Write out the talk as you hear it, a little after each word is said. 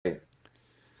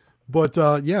But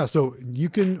yeah, so you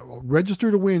can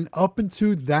register to win up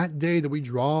until that day that we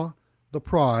draw the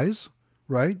prize,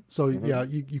 right? So yeah,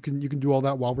 you can do all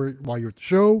that while you're at the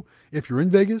show if you're in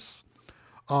Vegas.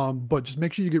 But just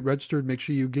make sure you get registered. Make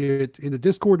sure you get in the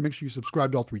Discord. Make sure you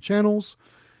subscribe to all 3 channels.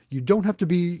 You don't have to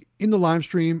be in the live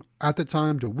stream at the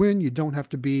time to win. You don't have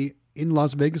to be in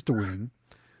Las Vegas to win.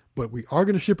 But we are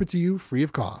going to ship it to you free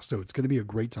of cost. So it's going to be a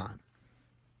great time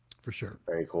for sure.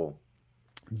 Very cool.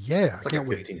 Yeah, It's I like can't a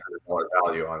wait. $1,500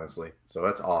 value, honestly. So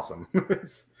that's awesome.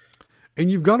 And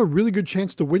you've got a really good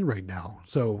chance to win right now.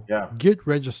 So Yeah. get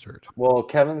registered. Well,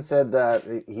 Kevin said that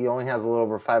he only has a little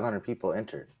over 500 people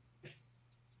entered.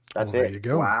 That's There it. you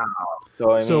go. Wow.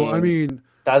 So I mean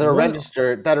that are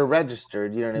registered,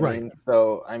 you know what I mean?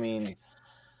 So I mean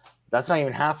that's not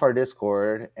even half our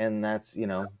Discord, and that's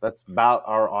that's about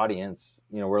our audience.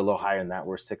 We're a little higher than that.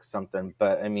 We're 6 something,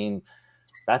 but I mean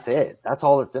that's it. That's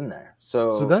all that's in there.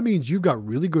 So that means you've got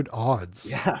really good odds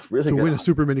really to good win a odds.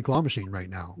 super mini claw machine right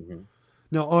now. Mhm.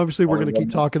 Now, obviously, we're going to keep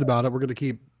talking about it. We're going to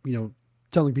keep,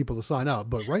 telling people to sign up.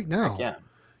 But right now,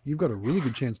 you've got a really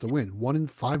good chance to win. 1 in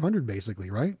 500,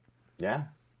 basically, right? Yeah.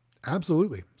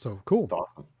 Absolutely. So cool. That's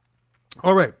awesome.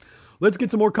 All right. Let's get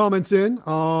some more comments in.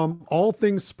 All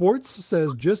Things Sports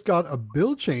says, just got a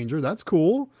bill changer. That's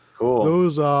cool. Cool.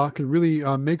 Those can really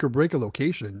make or break a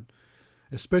location,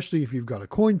 especially if you've got a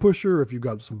coin pusher, if you've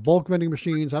got some bulk vending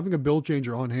machines. Having a bill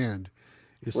changer on hand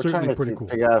is certainly pretty cool.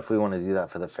 Figure out if we want to do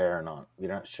that for the fair or not. We're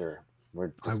not sure.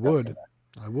 I would.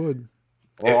 Well,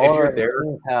 if you're there,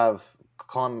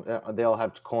 they all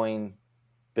have coin,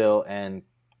 bill, and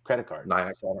credit card.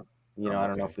 Nice. So I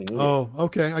don't know if we need it. Oh,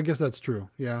 okay. I guess that's true.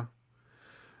 Yeah.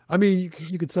 I mean,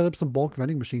 you could set up some bulk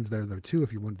vending machines there, though, too,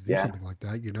 if you wanted to do something like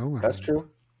that. That's true.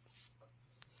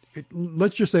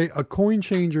 Let's just say a coin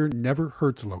changer never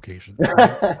hurts a location.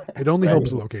 Right? It only helps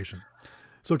the location.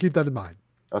 So keep that in mind.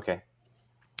 Okay.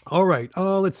 All right.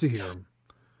 Let's see here.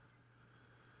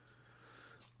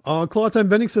 Claw Time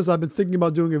Vending says, I've been thinking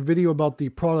about doing a video about the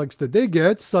products that they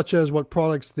get, such as what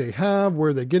products they have,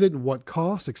 where they get it, and what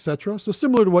costs, etc. So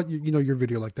similar to what your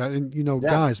video like that. And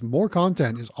guys, more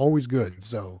content is always good.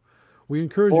 So we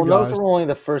encourage you guys. Those are only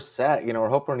the first set. We're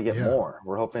hoping to get more.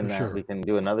 We're hoping that we can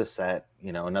do another set.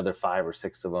 Another 5 or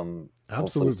 6 of them.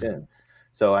 Absolutely. Soon.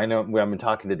 So I know I've been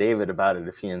talking to David about it.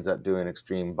 If he ends up doing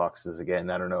extreme boxes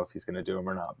again, I don't know if he's going to do them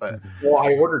or not. But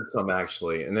I ordered some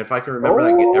actually, and if I can remember, I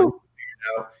get everything figured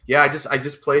out. Yeah, I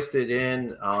just placed it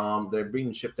in. They're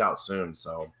being shipped out soon,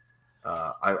 so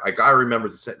I gotta remember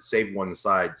to set one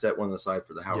aside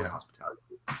for the Howard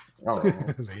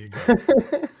Hospitality. There you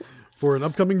go. For an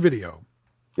upcoming video.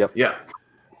 Yep. Yeah.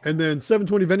 And then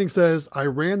 720 Vending says, I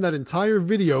ran that entire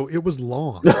video. It was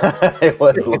long. It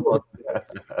was long.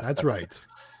 That's right.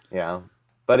 Yeah.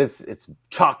 But it's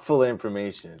chock full of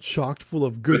information. Chocked full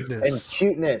of goodness. And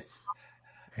cuteness.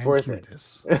 And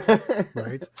cuteness.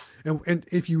 Right? And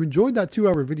if you enjoyed that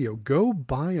 2-hour video, go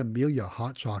buy Amelia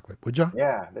hot chocolate, would you?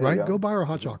 Yeah. Right? Go buy her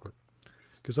hot chocolate.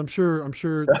 Because I'm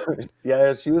sure.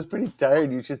 Yeah, she was pretty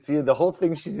tired. You should see the whole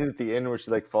thing she did at the end where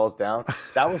she falls down.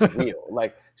 That was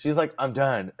real. She's like, I'm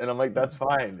done. And I'm like, that's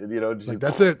fine. And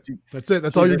that's it. That's it.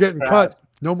 That's all you're getting cut.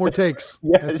 No more takes.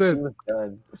 Yeah, that's it. Was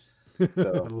done.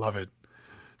 So. I love it.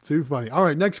 Too funny. All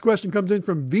right. Next question comes in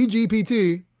from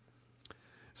VGPT.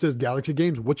 Says, Galaxy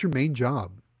Games, what's your main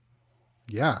job?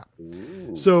 Yeah.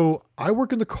 Ooh. So I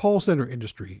work in the call center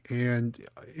industry. And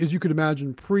as you could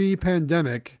imagine,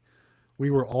 pre-pandemic,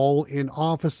 we were all in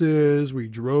offices. We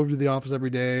drove to the office every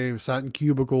day. We sat in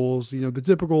cubicles, the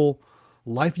typical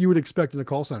life you would expect in a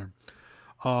call center.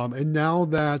 And now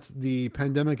that the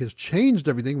pandemic has changed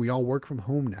everything, we all work from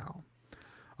home now.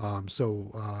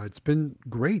 So it's been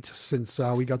great since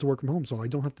we got to work from home. So I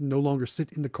don't have to no longer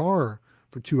sit in the car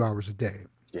for 2 hours a day.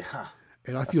 Yeah.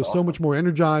 And I feel so much more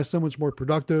energized, so much more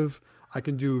productive. I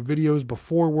can do videos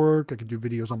before work. I can do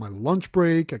videos on my lunch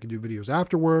break. I can do videos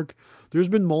after work. There's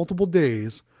been multiple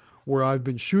days where I've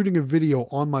been shooting a video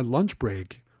on my lunch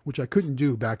break, which I couldn't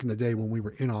do back in the day when we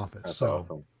were in office. That's so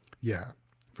awesome. Yeah,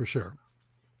 for sure.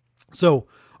 So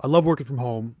I love working from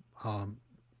home.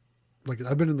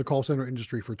 I've been in the call center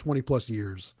industry for 20 plus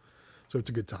years. So it's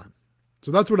a good time.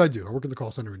 So that's what I do. I work in the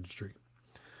call center industry.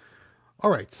 All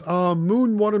right.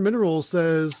 Moon Water Minerals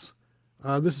says,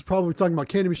 this is probably talking about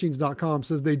candymachines.com,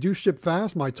 says they do ship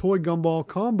fast. My toy gumball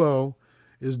combo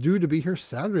is due to be here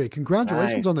Saturday.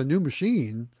 Congratulations on the new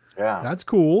machine. Yeah. That's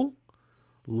cool.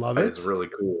 Love it. It's really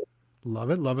cool.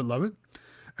 Love it. Love it. Love it.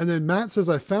 And then Matt says,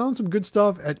 I found some good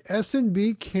stuff at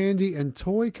S&B Candy and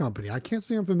Toy Company. I can't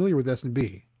say I'm familiar with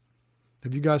S&B.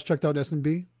 Have you guys checked out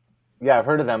S&B? Yeah, I've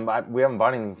heard of them. We haven't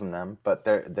bought anything from them, but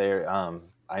they're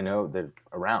I know they're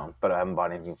around, but I haven't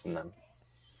bought anything from them.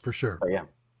 For sure. But yeah.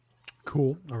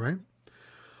 Cool. All right.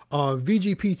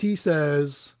 VGPT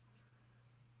says,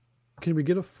 can we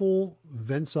get a full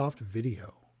Vensoft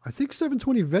video? I think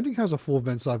 720 Vending has a full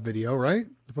Vensoft video, right?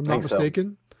 If I'm not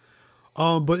mistaken.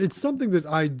 But it's something that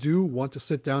I do want to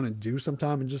sit down and do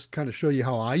sometime and just kind of show you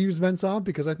how I use Vensoft,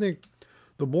 because I think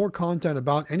the more content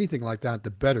about anything like that,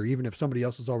 the better, even if somebody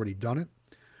else has already done it.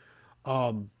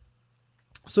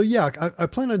 So yeah, I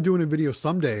plan on doing a video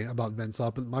someday about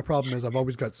Vensoft, but my problem is I've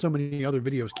always got so many other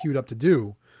videos queued up to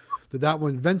do that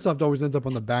one, Vensoft always ends up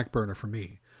on the back burner for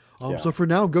me. So for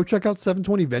now, go check out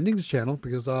 720 Vending's channel,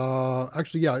 because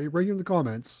actually, yeah, right here in the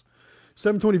comments,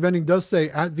 720 Vending does say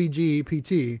at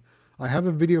VGPT, I have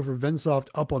a video for Vensoft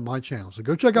up on my channel. So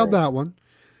go check out that one,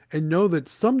 and know that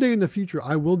someday in the future,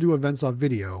 I will do a Vensoft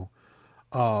video.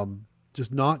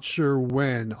 Just not sure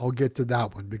when I'll get to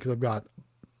that one, because I've got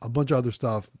a bunch of other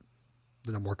stuff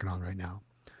that I'm working on right now,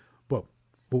 but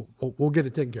we'll get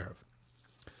it taken care of.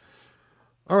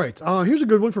 All right. Here's a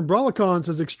good one from Brawlicon.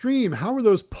 Says, Extreme, how are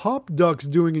those pop ducks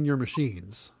doing in your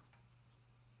machines?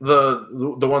 The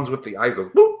ones with the eye go,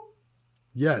 boop.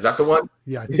 Yes. Is that the one?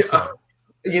 Yeah, I think so.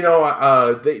 You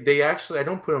know, they actually, I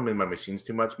don't put them in my machines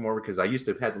too much more, because I used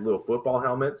to have the little football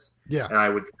helmets. Yeah. And I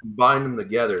would combine them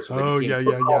together. So yeah.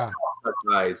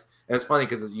 Eyes. And it's funny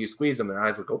because you squeeze them, their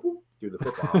eyes would go boop through the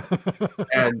football.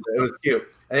 And it was cute.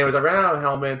 And I ran out of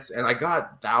helmets, and I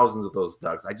got thousands of those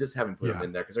ducks. I just haven't put them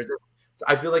in there because they're just,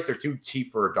 I feel like they're too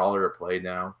cheap for $1 a play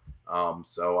now.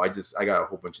 So I got a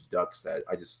whole bunch of ducks that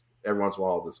I just, every once in a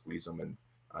while I'll just squeeze them, and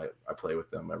I play with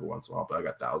them every once in a while, but I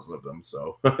got thousands of them,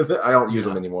 so I don't use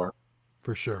them anymore.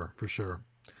 For sure.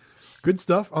 Good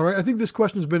stuff. All right. I think this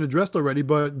question has been addressed already,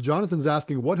 but Jonathan's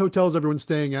asking, what hotel is everyone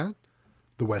staying at?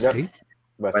 The Westgate.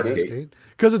 Westgate.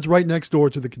 Because it's right next door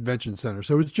to the convention center,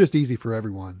 so it's just easy for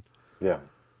everyone. Yeah.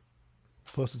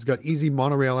 Plus, it's got easy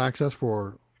monorail access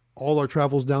for all our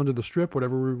travels down to the Strip,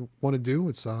 whatever we want to do.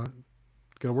 It's going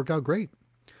to work out great.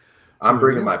 I'm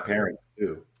bringing my parents,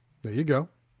 too. There you go.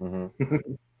 Mm-hmm.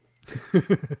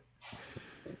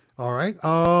 All right.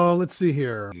 Let's see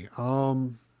here.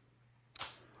 All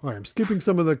right. I'm skipping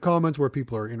some of the comments where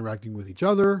people are interacting with each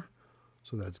other,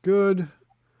 so that's good.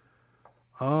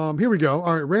 Here we go.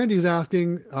 All right. Randy's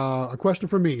asking a question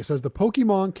for me. It says, the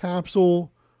Pokemon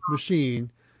capsule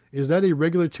machine, is that a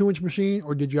regular 2-inch machine,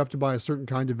 or did you have to buy a certain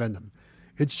kind to vend them?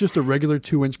 It's just a regular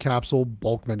 2-inch capsule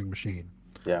bulk vending machine.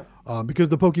 Yeah. Because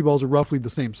the Pokeballs are roughly the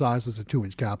same size as a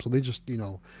 2-inch capsule. They just,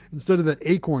 instead of that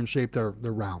acorn shape, they're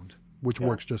round, which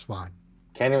works just fine.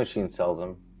 Candy Machine sells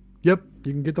them. Yep.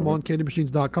 You can get them on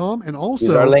candymachines.com, and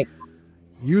also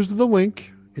use the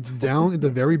link. It's down at the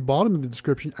very bottom of the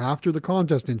description after the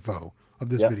contest info of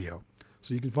this video.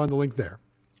 So you can find the link there.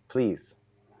 Please.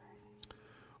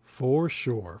 For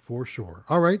sure.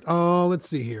 All right. Let's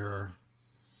see here.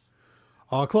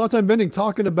 Claw Time Vending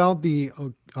talking about the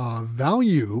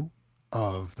value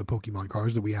of the Pokemon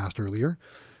cards that we asked earlier.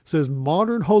 Says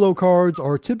modern holo cards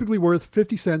are typically worth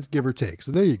 50 cents, give or take.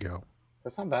 So there you go.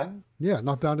 That's not bad. Yeah,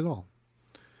 not bad at all.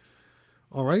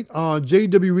 All right.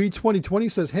 JWE 2020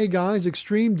 says, hey guys,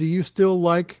 Extreme, do you still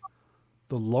like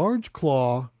the large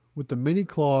claw with the mini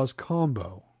claws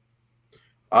combo?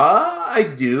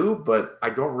 I do, but I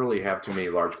don't really have too many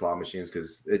large claw machines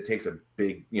because it takes a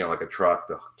big, like a truck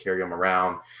to carry them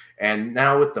around. And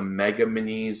now with the mega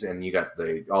minis, and you got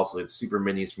the super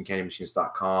minis from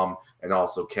candymachines.com, and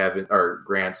also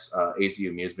Grant's AZ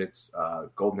Amusements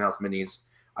Golden House minis.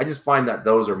 I just find that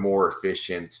those are more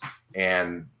efficient,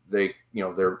 and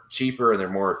they're cheaper and they're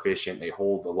more efficient. They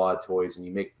hold a lot of toys, and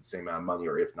you make the same amount of money,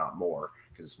 or if not more,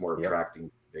 because it's more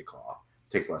attracting big claw.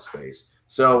 It takes less space.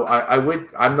 So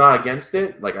I'm not against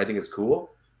it. Like, I think it's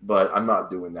cool, but I'm not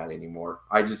doing that anymore.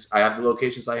 I have the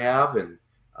locations I have, and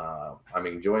I'm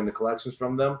enjoying the collections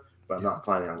from them, but I'm not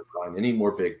planning on buying any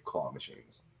more big claw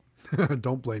machines.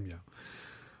 Don't blame you.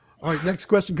 All right. Next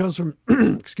question comes from,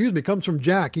 comes from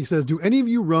Jack. He says, do any of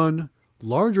you run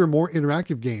larger, more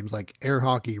interactive games like air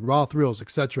hockey, raw thrills,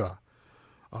 etc.?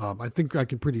 I think I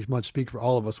can pretty much speak for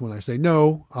all of us when I say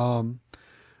no.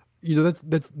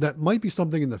 That might be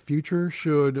something in the future.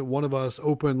 Should one of us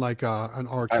open like an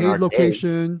arcade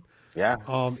location? Yeah.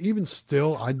 Even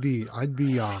still, I'd be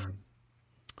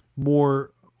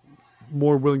more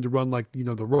willing to run like the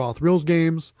raw thrills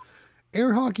games.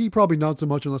 Air hockey probably not so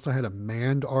much unless I had a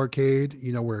manned arcade.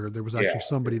 Where there was actually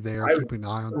somebody there keeping an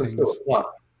eye on things.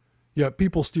 Yeah,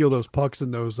 people steal those pucks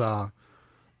and those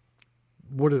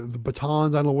what are the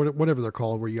batons? I don't know whatever they're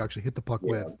called, where you actually hit the puck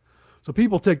with. So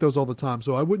people take those all the time.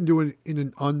 So I wouldn't do it in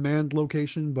an unmanned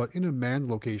location, but in a manned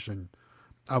location,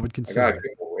 I would consider. I got a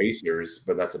couple racers,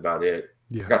 but that's about it.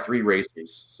 Yeah. I got 3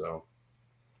 racers, so.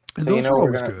 And those are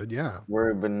always good, yeah.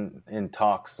 We've been in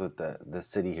talks with the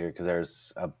city here because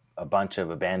there's a bunch of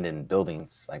abandoned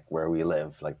buildings like where we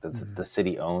live, like the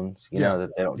city owns, you know, that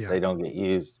they don't get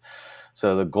used.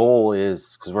 So the goal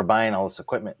is, because we're buying all this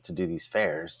equipment to do these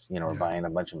fairs, you know, we're buying a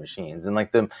bunch of machines and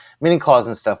like the mini claws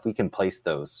and stuff, we can place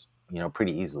those, you know,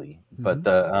 pretty easily. But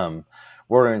we're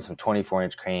ordering some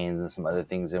 24-inch cranes and some other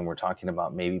things, and we're talking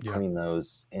about maybe putting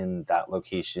those in that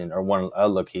location or a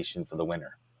location for the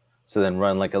winter. So then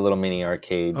run like a little mini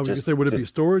arcade. I was gonna say, would it be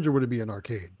storage or would it be an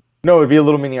arcade? No, it'd be a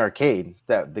little mini arcade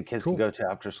that the kids can go to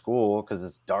after school because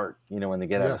it's dark, you know, when they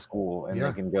get out of school, and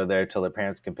they can go there till their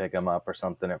parents can pick them up or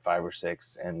something at 5 or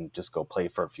 6 and just go play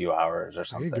for a few hours or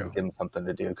something. Give them something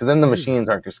to do, because then the machines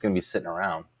aren't just going to be sitting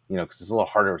around, you know, because it's a little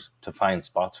harder to find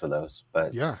spots for those.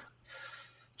 But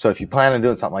so if you plan on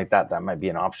doing something like that, that might be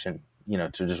an option, you know,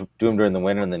 to just do them during the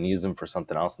winter and then use them for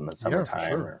something else in the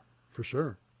summertime. For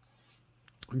sure.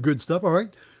 Good stuff. All right.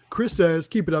 Chris says,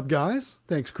 keep it up, guys.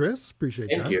 Thanks, Chris. Appreciate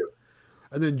that. Thank you.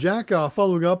 And then Jack,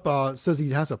 following up, says he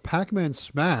has a Pac-Man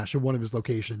Smash at one of his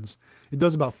locations. It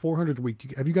does about 400 a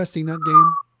week. Have you guys seen that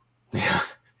game?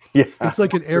 Yeah. It's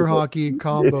like an air hockey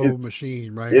combo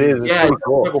machine, right? It is. Yeah.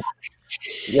 Cool.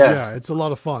 Yeah. It's a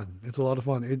lot of fun.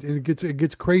 It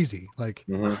gets crazy. Like,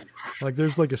 like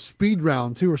there's like a speed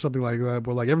round too, or something like that,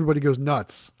 where like everybody goes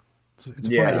nuts. It's a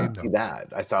fun game,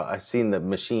 though. I've seen the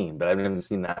machine, but I've never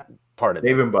seen that part of it.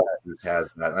 Dave and Buster's has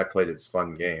that. I played it's a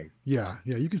fun game. Yeah.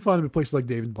 You can find them in places like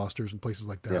Dave and Buster's and places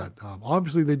like that.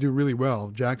 Obviously, they do really well.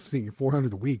 Jack's seeing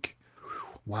 400 a week.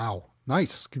 Wow.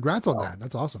 Nice. Congrats on that.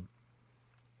 That's awesome.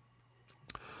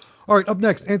 All right. Up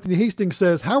next, Anthony Hastings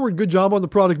says, Howard, good job on the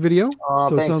product video.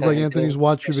 So it sounds like Anthony's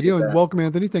watched your video. And welcome,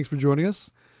 Anthony. Thanks for joining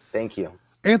us. Thank you.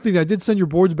 Anthony, I did send your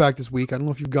boards back this week. I don't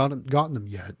know if you've gotten them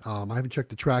yet. I haven't checked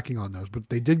the tracking on those, but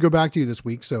they did go back to you this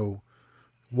week. So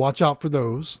watch out for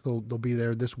those. They'll be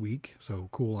there this week. So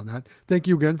cool on that. Thank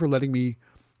you again for letting me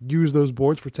use those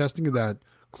boards for testing of that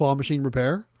claw machine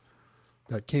repair.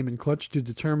 That came in clutch to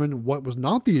determine what was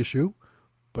not the issue,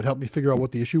 but helped me figure out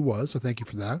what the issue was. So thank you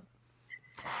for that.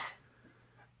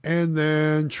 And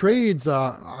then trades.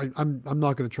 I'm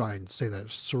not going to try and say that.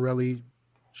 Sorelli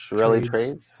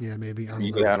Trades? Yeah, maybe. That's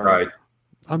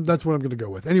what I'm going to go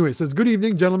with. Anyway, it says, good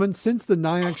evening, gentlemen. Since the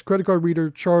NIAX credit card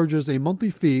reader charges a monthly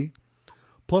fee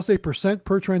plus a %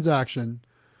 per transaction,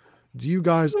 do you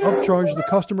guys upcharge the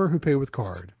customer who pay with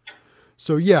card?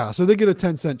 So so they get a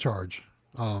 10-cent charge.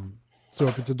 So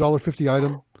if it's a $1.50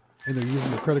 item and they're using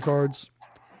their credit cards,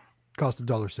 it costs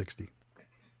 $1.60.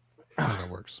 That's how that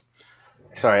works.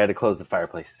 Sorry, I had to close the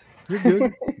fireplace. You're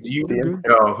good.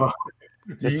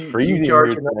 It's freezing. Do you charge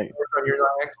on your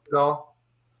NIAX at all?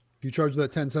 Do you charge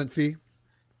that 10-cent fee?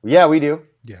 Yeah, we do.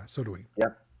 Yeah, so do we. Yeah.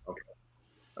 Okay.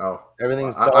 Oh,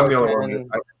 everything's. I'm the only one.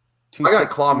 I got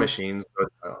claw machines, but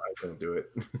I don't do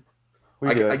it.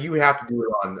 You have to do it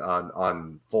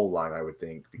on full line, I would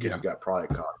think, because you got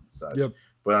product costs and such. Yep.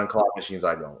 But on claw machines,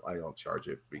 I don't charge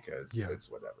it because it's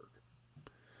whatever.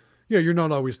 Yeah, you're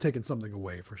not always taking something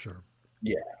away for sure.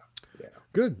 Yeah.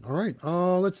 Good. All right.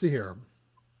 Let's see here.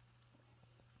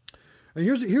 And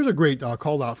here's a great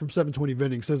call out from 720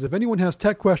 Vending. Says, if anyone has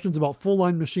tech questions about full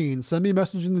line machines, send me a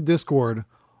message in the Discord.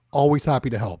 Always happy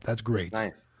to help. That's great.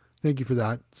 Nice. Thank you for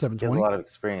that. 720. He has a lot of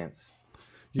experience.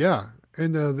 Yeah.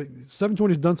 And the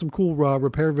 720's done some cool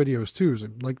repair videos too. So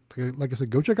like I said,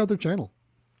 go check out their channel.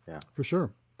 Yeah, for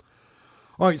sure.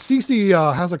 All right. CC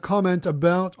has a comment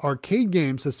about arcade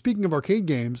games. Says, speaking of arcade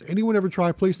games, anyone ever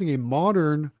try placing a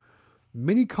modern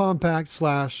mini compact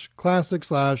 / classic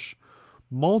 /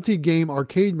 multi-game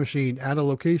arcade machine at a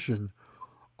location?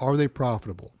 Are they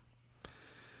profitable?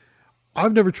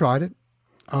 I've never tried it.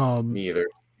 Me either.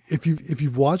 If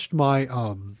you've watched my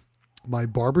my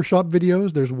barbershop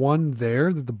videos, there's one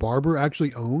there that the barber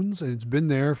actually owns, and it's been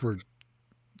there for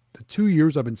the 2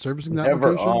 years I've been servicing that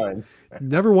location.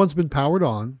 Never once been powered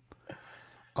on.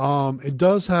 It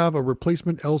does have a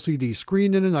replacement LCD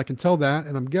screen in it. I can tell that,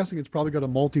 and I'm guessing it's probably got a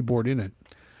multi-board in it.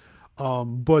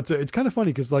 But it's kind of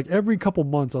funny because like every couple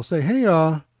months I'll say, hey,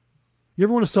 you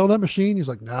ever want to sell that machine? He's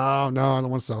like, no, I don't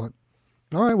want to sell it.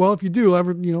 All right, well, if you do,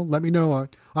 let me know.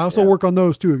 I also work on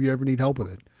those too if you ever need help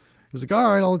with it. He's like,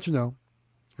 all right, I'll let you know.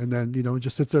 And then, it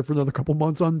just sits there for another couple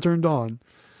months unturned on.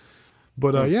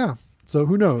 But so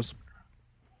who knows?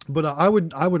 But I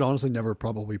would honestly never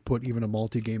probably put even a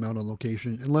multi-game out on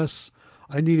location unless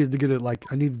I needed to get it,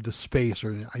 like I needed the space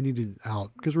or I needed it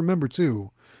out. Because remember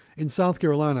too, in South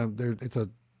Carolina, it's a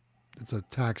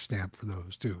tax stamp for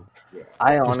those too.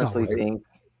 I honestly think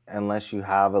unless you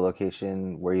have a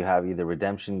location where you have either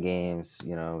redemption games,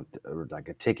 or like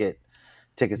a ticket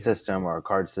ticket system or a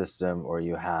card system, or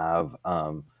you have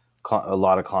a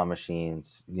lot of claw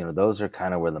machines, you know, those are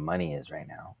kind of where the money is right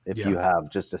now. If you have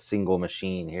just a single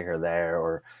machine here or there,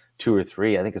 or 2 or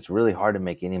 3, I think it's really hard to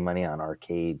make any money on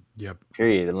arcade.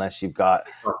 Period, unless you've got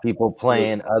people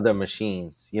playing other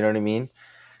machines. You know what I mean?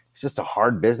 It's just a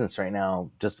hard business right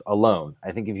now, just alone.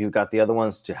 I think if you've got the other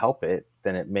ones to help it,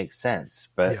 then it makes sense.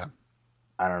 But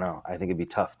I don't know. I think it'd be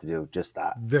tough to do just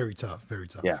that. Very tough. Very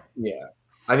tough. Yeah.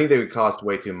 I think they would cost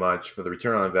way too much for the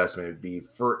return on investment. It'd be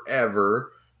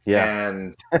forever.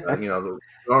 And you know, the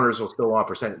owners will still want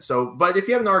percentage. So, but if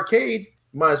you have an arcade,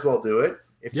 you might as well do it.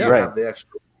 If you have the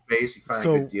extra space, you find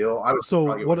a good deal.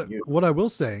 What I will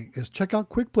say is check out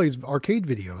Quick Play's arcade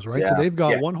videos, right? So they've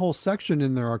got one whole section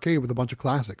in their arcade with a bunch of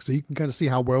classics, so you can kind of see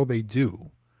how well they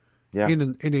do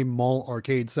in a mall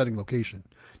arcade setting location.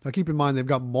 Now, keep in mind they've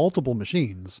got multiple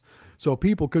machines, so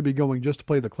people could be going just to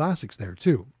play the classics there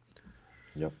too.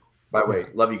 By the way,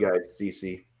 love you guys,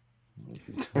 CC.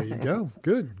 There you go.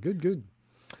 Good.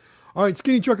 All right,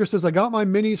 Skinny Trucker says, I got my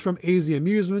minis from AZ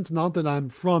Amusements, not that I'm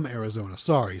from Arizona.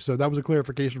 Sorry. So that was a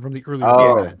clarification from the earlier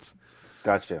comments.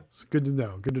 Gotcha. It's good to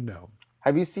know.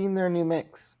 Have you seen their new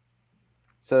mix?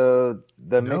 So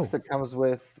the mix that comes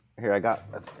with here,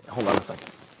 hold on a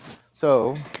second.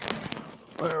 So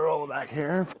let me roll back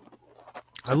here.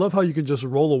 I love how you can just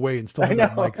roll away and still have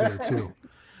that mic there too.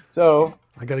 So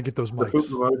I got to get those mics.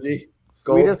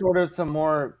 We just ordered some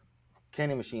more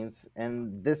candy machines,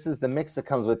 and this is the mix that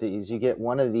comes with these. You get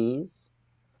one of these,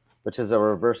 which is a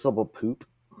reversible poop.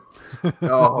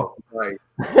 Oh, right.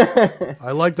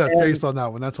 I like that face on that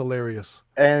one. That's hilarious.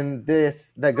 And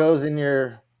this that goes in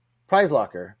your prize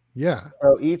locker. Yeah.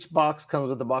 So each box comes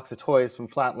with a box of toys from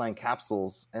Flatline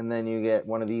Capsules, and then you get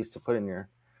one of these to put in your.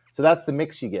 So that's the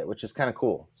mix you get, which is kind of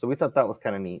cool. So we thought that was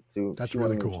kind of neat too. That's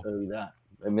really cool. Show you that.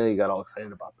 Amelia got all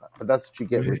excited about that, but that's what you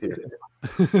get with your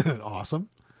awesome.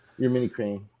 Your mini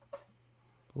crane.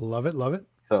 Love it.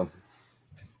 So,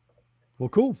 well,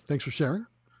 cool. Thanks for sharing.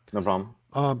 No problem.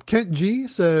 Kent G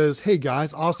says, "Hey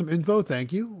guys, awesome info.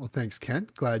 Thank you." Well, thanks,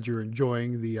 Kent. Glad you're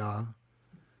enjoying the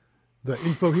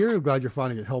info here. I'm glad you're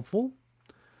finding it helpful.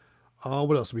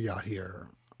 What else we got here?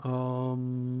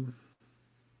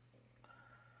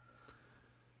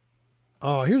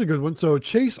 Here's a good one. So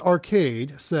Chase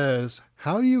Arcade says,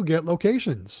 how do you get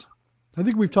locations? I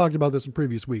think we've talked about this in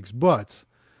previous weeks, but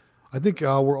I think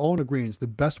we're all in agreement. The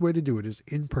best way to do it is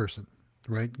in person,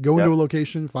 right? Go into a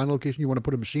location, find a location you want to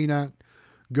put a machine at,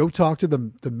 go talk to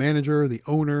the manager, the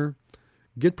owner,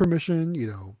 get permission,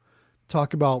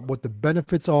 talk about what the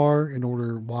benefits are in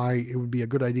order why it would be a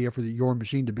good idea for your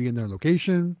machine to be in their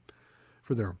location,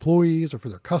 for their employees or for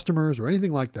their customers or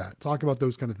anything like that. Talk about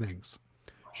those kind of things.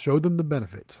 Show them the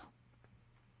benefit.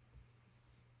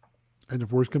 And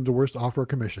if worst comes to worst, offer a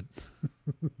commission.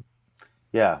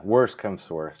 Yeah, worst comes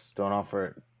to worst. Don't offer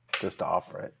it just to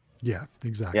offer it. Yeah,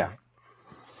 exactly. Yeah.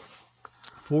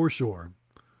 For sure.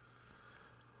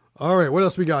 All right, what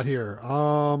else we got here?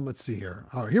 Let's see here.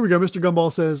 All right, here we go. Mr.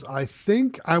 Gumball says, I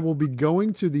think I will be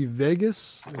going to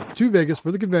Vegas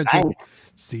for the convention.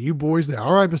 Nice. See you boys there.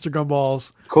 All right, Mr.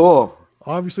 Gumballs. Cool.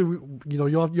 Obviously,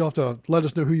 you'll have to let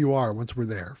us know who you are once we're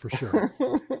there for sure.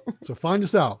 So find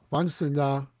us out. Find us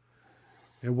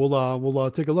and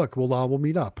we'll take a look. We'll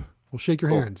meet up. We'll shake your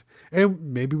hand, and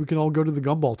maybe we can all go to the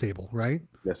gumball table, right?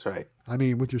 That's right. I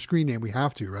mean, with your screen name, we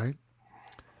have to, right?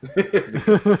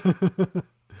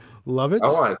 Love it. I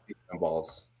want to see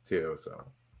gumballs too. So,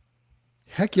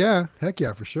 heck yeah,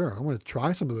 for sure. I want to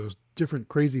try some of those different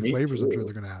crazy flavors. Too. I'm sure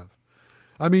they're going to have.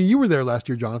 I mean, you were there last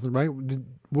year, Jonathan, right?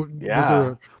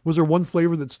 Was there one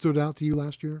flavor that stood out to you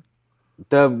last year?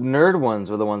 The nerd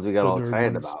ones were the ones we got all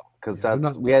excited about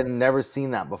because we had never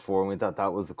seen that before, and we thought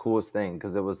that was the coolest thing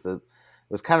because it was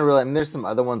kind of real. I mean, there's some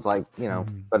other ones like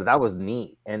but that was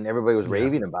neat, and everybody was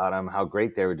raving about them, how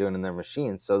great they were doing in their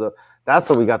machines. So that's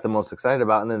what we got the most excited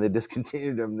about, and then they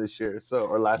discontinued them this year,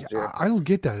 or last year. I don't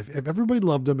get that. If everybody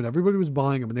loved them and everybody was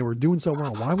buying them and they were doing so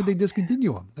well, why would they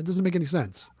discontinue them? That doesn't make any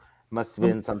sense. Must have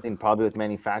been something probably with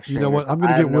manufacturing. You know what? I'm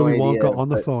going to get Willy Wonka on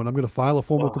the phone. I'm going to file a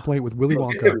formal complaint with Willy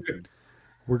Wonka.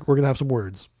 We're going to have some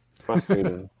words.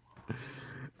 Frustrating.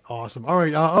 Awesome. All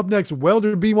right. Up next,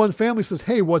 Welder B1 Family says,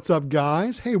 hey, what's up,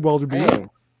 guys? Hey, Welder B. Hey.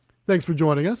 Thanks for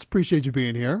joining us. Appreciate you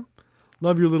being here.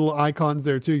 Love your little icons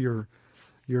there, too.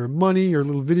 Your money, your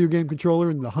little video game controller,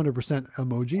 and the 100%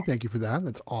 emoji. Thank you for that.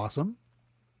 That's awesome.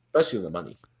 Especially the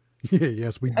money. Yeah,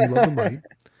 yes, we do love the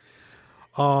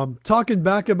money. Talking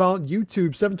back about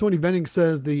YouTube, 720 Vending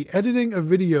says the editing of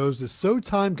videos is so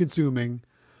time consuming.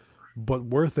 but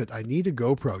worth it. I need a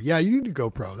GoPro. Yeah, you need a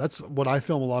GoPro. That's what I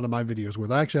film a lot of my videos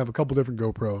with. I actually have a couple different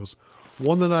GoPros.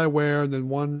 One that I wear, and then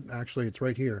one, actually, it's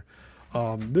right here.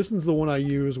 This is the one I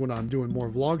use when I'm doing more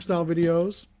vlog style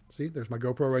videos. See, there's my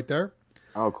GoPro right there.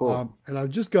 Oh, cool. And I've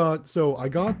just got, so I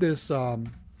got this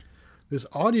this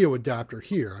audio adapter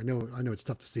here. I know it's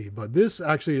tough to see, but this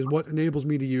actually is what enables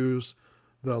me to use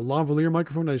the lavalier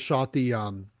microphone I shot the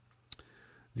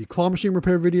claw machine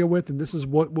repair video with, and this is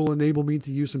what will enable me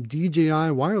to use some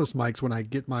DJI wireless mics when I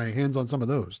get my hands on some of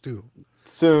those too.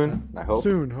 Soon, I hope.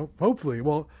 Soon, hopefully.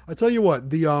 Well, I tell you what,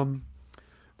 the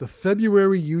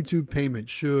February YouTube payment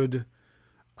should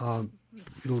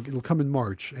it'll come in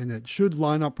March, and it should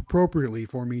line up appropriately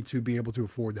for me to be able to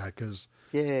afford that, because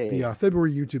the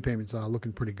February YouTube payments are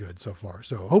looking pretty good so far.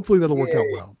 So hopefully that'll work out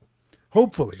well.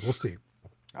 Hopefully, we'll see.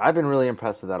 I've been really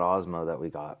impressed with that Osmo that we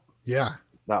got. Yeah.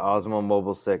 That Osmo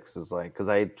Mobile 6 is like, because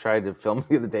I tried to film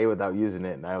the other day without using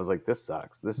it, and I was like, this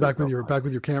sucks. This back is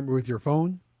with your camera with your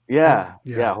phone. Yeah,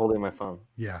 holding my phone.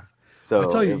 Yeah. So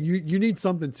I tell you, you need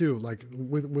something too, like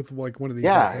with like one of these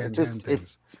hand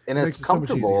things. It's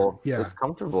comfortable. So it's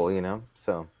comfortable, you know.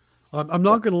 So I'm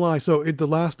not gonna lie. So at the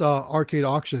last arcade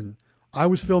auction, I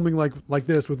was filming like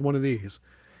this with one of these,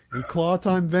 and Claw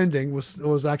Time Vending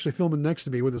was actually filming next to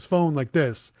me with his phone like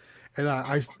this, and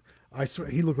I swear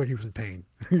he looked like he was in pain.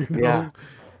 You know? Yeah.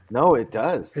 No, it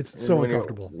does. It's so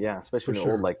uncomfortable. Yeah, especially when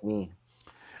you're old like me.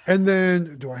 And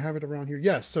then, do I have it around here?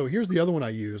 Yes. So here's the other one I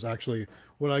use actually.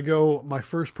 When I go my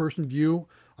first person view,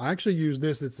 I actually use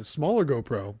this. It's a smaller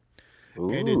GoPro. Ooh.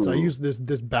 And I use this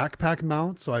backpack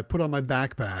mount. So I put on my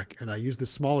backpack and I use this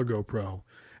smaller GoPro.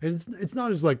 And it's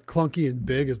not as like clunky and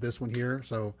big as this one here.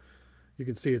 So you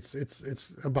can see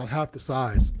it's about half the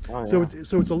size. Oh, yeah.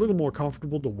 So it's a little more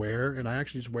comfortable to wear. And I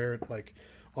actually just wear it like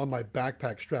on my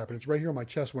backpack strap, and it's right here on my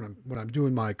chest when I'm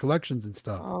doing my collections and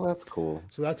stuff. Oh, that's cool.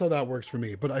 So that's how that works for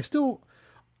me. But I don't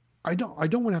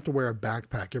want to have to wear a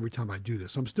backpack every time I do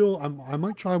this. I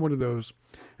might try one of those.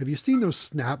 Have you seen those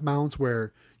snap mounts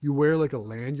where you wear like a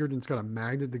lanyard and it's got a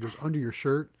magnet that goes under your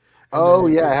shirt? Oh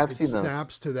yeah, I have seen those. It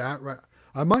snaps to that. Right.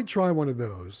 I might try one of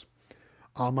those.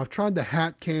 I've tried the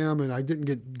hat cam and I didn't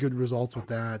get good results with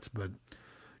that, but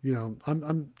you know,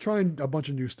 I'm trying a bunch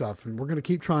of new stuff, and we're going to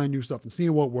keep trying new stuff and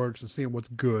seeing what works and seeing what's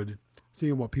good,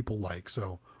 seeing what people like.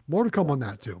 So more to come on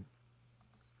that too.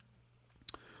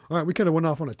 All right. We kind of went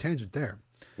off on a tangent there.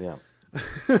 Yeah.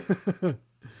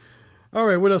 All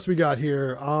right. What else we got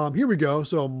here? Here we go.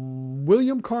 So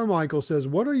William Carmichael says,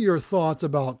 what are your thoughts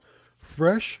about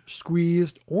fresh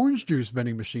squeezed orange juice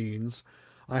vending machines?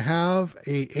 I have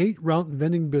a 8-route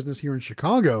vending business here in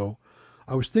Chicago.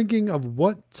 I was thinking of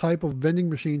what type of vending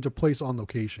machine to place on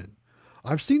location.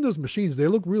 I've seen those machines. They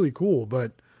look really cool,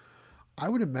 but I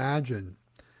would imagine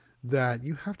that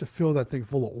you have to fill that thing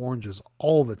full of oranges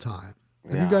all the time.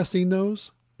 Have you guys seen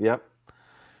those? Yep.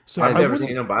 So I've never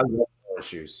seen them, but I love orange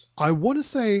juice. I want to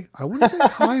say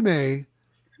Jaime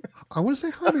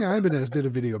Ibanez did a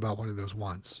video about one of those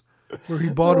once, where he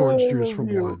bought orange juice from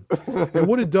one. And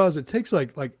what it does, it takes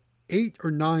like 8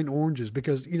 or 9 oranges,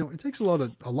 because you know it takes a lot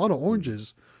of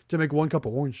oranges to make 1 cup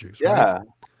of orange juice. Yeah,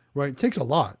 right. It takes a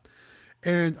lot,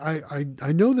 and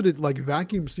I know that it like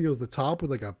vacuum seals the top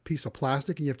with like a piece of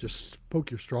plastic, and you have to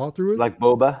poke your straw through it, like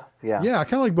boba. Yeah,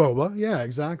 kind of like boba. Yeah,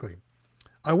 exactly.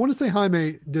 I want to say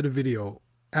Jaime did a video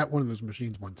at one of those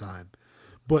machines one time,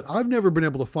 but I've never been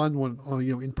able to find one,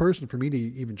 in person for me to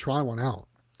even try one out.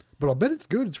 But I'll bet it's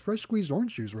good. It's fresh squeezed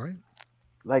orange juice, right?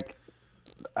 Like,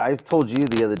 I told you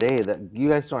the other day that you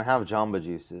guys don't have Jamba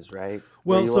juices, right?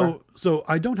 Well, so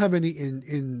I don't have any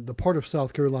in the part of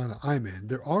South Carolina I'm in.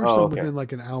 There are some within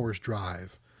like an hour's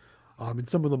drive, in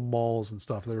some of the malls and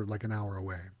stuff that are like an hour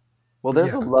away. Well,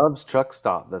 there's a Love's truck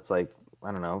stop that's like,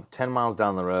 I don't know, 10 miles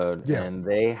down the road, and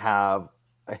they have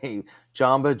a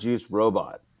Jamba juice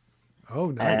robot.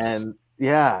 Oh, nice. And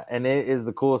and it is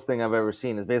the coolest thing I've ever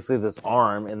seen. It's basically this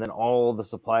arm, and then all the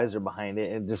supplies are behind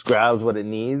it. And it just grabs what it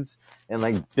needs and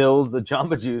like builds a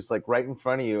Jamba juice like right in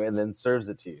front of you, and then serves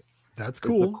it to you. That's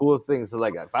cool. It's the coolest thing. So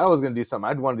like, if I was going to do something,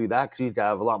 I'd want to do that, because you'd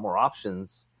have a lot more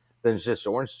options than just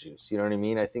orange juice. You know what I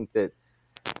mean? I think that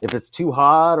if it's too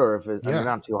hot, or if it's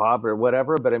not too hot or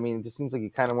whatever, but I mean, it just seems like you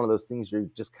kind of one of those things you're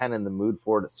just kind of in the mood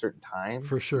for at a certain time.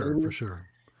 For sure, maybe? For sure.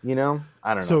 You know,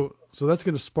 I don't know. So that's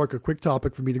going to spark a quick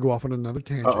topic for me to go off on another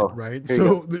tangent, right?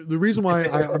 So the reason why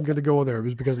I'm going to go there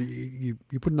is because you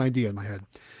put an idea in my head.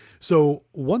 So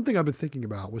one thing I've been thinking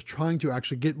about was trying to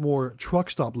actually get more truck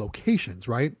stop locations,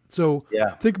 right? So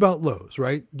think about Lowe's,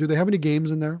 right? Do they have any games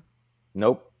in there?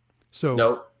 Nope. So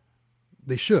nope.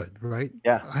 They should, right?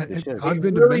 Yeah. I've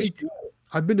been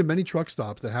to many truck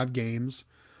stops that have games.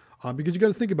 Because you got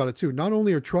to think about it too. Not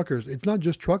only are truckers, it's not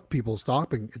just truck people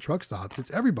stopping at truck stops, it's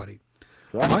everybody.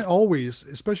 Yeah. I always,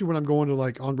 especially when I'm going to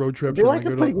like on road trips. They like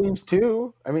to play games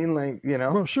too. I mean, like,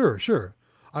 Well, sure.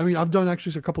 I mean, I've done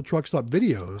actually a couple truck stop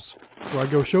videos where I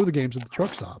go show the games at the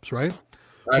truck stops, right?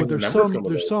 But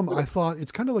there's some I thought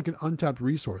it's kind of like an untapped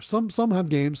resource. Some have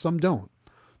games, some don't.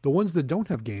 The ones that don't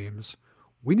have games,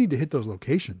 we need to hit those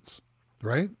locations,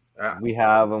 right? We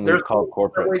have, and we call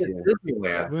corporate too.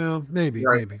 Well, maybe.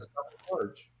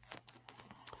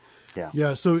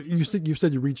 Yeah. So you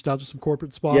said you reached out to some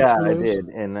corporate spots. Yeah, for those? I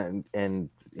did,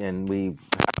 and we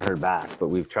haven't heard back, but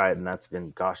we've tried, and it's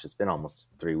been almost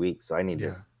 3 weeks. So I need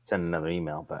to send another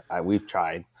email, but we've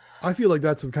tried. I feel like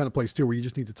that's the kind of place too where you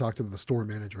just need to talk to the store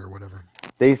manager or whatever.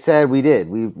 They said we did.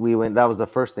 We went. That was the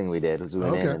first thing we did. Was we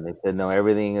went in, and they said no,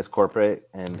 everything is corporate,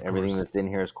 and everything that's in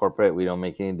here is corporate. We don't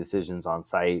make any decisions on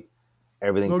site.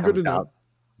 Everything comes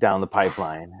down the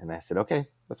pipeline. And I said, okay,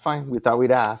 that's fine. We thought we'd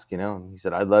ask, And he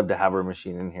said, I'd love to have our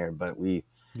machine in here, but we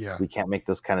can't make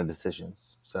those kind of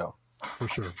decisions. So for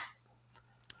sure.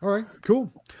 All right,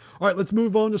 cool. All right, let's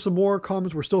move on to some more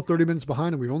comments. We're still 30 minutes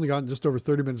behind, and we've only gotten just over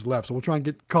 30 minutes left, so we'll try and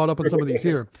get caught up on some of these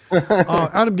here.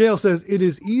 Adam Gale says, it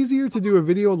is easier to do a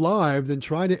video live than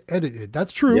try to edit it.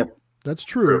 That's true. Yep. That's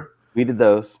true. We did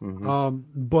those.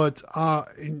 But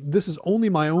this is only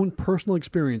my own personal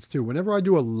experience, too. Whenever I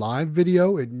do a live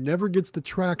video, it never gets the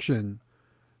traction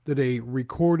that a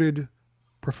recorded,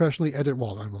 professionally edited,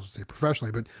 well, I don't want to say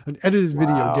professionally, but an edited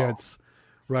video gets,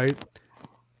 right?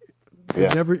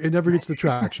 It never gets the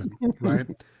traction, right?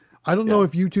 I don't know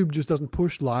if YouTube just doesn't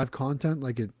push live content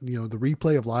like it, the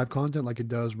replay of live content like it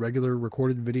does regular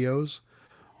recorded videos.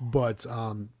 But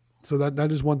so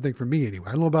that is one thing for me anyway.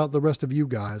 I don't know about the rest of you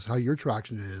guys, how your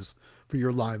traction is for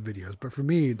your live videos, but for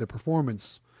me, the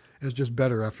performance is just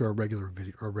better after a regular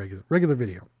video or regular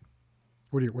video.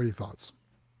 What are your thoughts?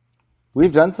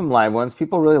 We've done some live ones.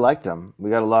 People really liked them. We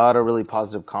got a lot of really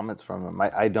positive comments from them.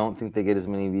 I don't think they get as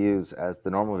many views as the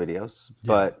normal videos,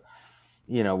 but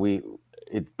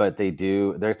but they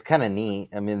do. It's kind of neat.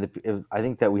 I mean, I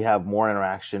think that we have more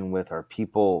interaction with our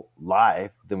people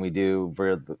live than we do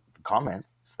via the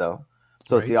comments, though.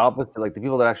 So it's the opposite. Like the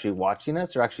people that are actually watching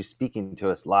us are actually speaking to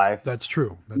us live. That's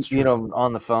true. That's true.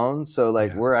 On the phone. So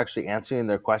we're actually answering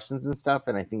their questions and stuff.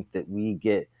 And I think that we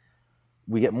get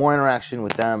more interaction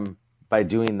with them by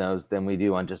doing those than we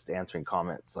do on just answering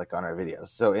comments like on our videos.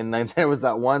 So there was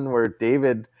that one where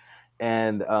David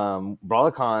and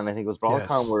Brawlicon, I think it was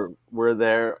Brawlicon, were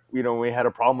there. We had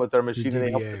a problem with our machine and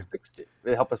they helped us fix it.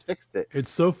 They helped us fix it.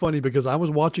 It's so funny because I was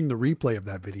watching the replay of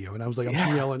that video and I was like,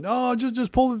 I'm yelling, "Oh,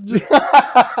 just pull it, just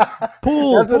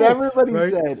pull." That's what everybody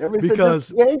said. Everybody said,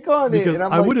 just yank on it. And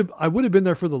I would have been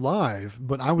there for the live,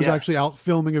 but I was actually out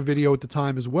filming a video at the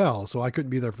time as well, so I couldn't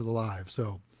be there for the live.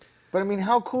 So. But I mean,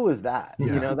 how cool is that?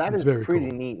 That is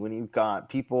pretty neat when you've got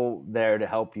people there to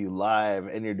help you live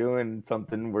and you're doing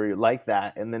something where you like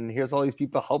that. And then here's all these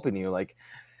people helping you. Like,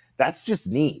 that's just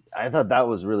neat. I thought that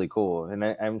was really cool.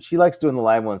 And she likes doing the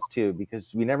live ones too,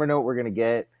 because we never know what we're going to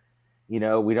get. We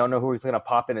don't know who's going to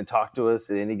pop in and talk to us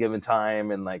at any given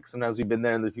time. And like, sometimes we've been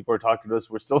there and the people are talking to us.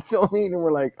 We're still filming and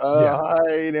we're like,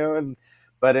 hi,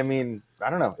 but I mean, I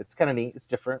don't know. It's kind of neat. It's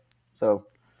different. So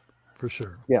for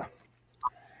sure. Yeah.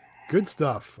 Good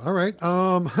stuff. All right.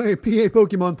 Hey, PA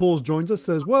Pokemon Pools joins us,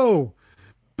 says, whoa,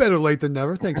 better late than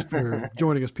never. Thanks for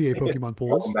joining us, PA Pokemon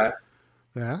Pools. Welcome back.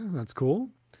 Yeah, that's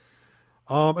cool.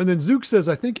 And then Zook says,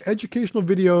 I think educational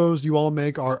videos you all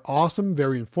make are awesome,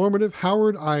 very informative.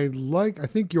 Howard, I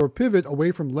think your pivot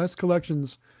away from less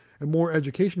collections and more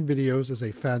education videos is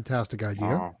a fantastic idea.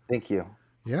 Oh, thank you.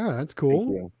 Yeah, that's cool.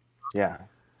 Thank you. Yeah.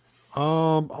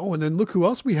 And then look who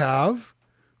else we have.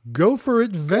 Go for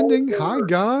it, Vending. Hi,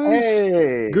 guys.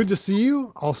 Hey. Good to see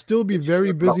you. I'll still be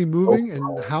very busy moving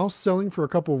and house selling for a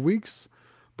couple of weeks,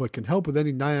 but can help with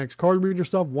any Niax card reader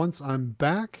stuff once I'm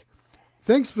back.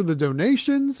 Thanks for the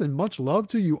donations and much love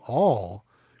to you all.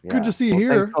 Yeah. Good to see you here.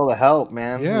 Thanks for all the help,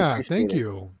 man. Yeah, thank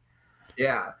you.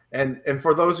 Yeah, and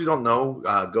for those who don't know,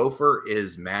 Gopher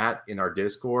is Matt in our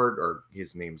Discord, or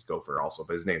his name's Gopher also,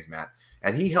 but his name's Matt.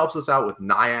 And he helps us out with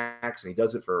Niax, and he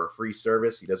does it for a free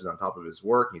service. He does it on top of his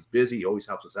work. He's busy. He always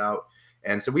helps us out.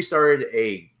 And so we started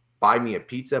a buy me a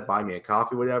pizza, buy me a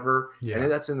coffee, whatever. Yeah.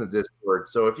 And that's in the Discord.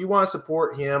 So if you want to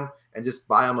support him and just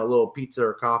buy him a little pizza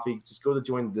or coffee, just go to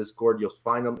join the Discord. You'll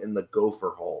find him in the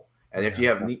Gopher hole. And if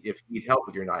you need help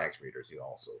with your Niax readers, he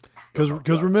also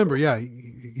because remember,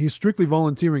 he's strictly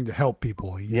volunteering to help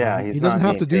people. He doesn't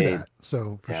have to do that.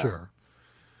 So for sure.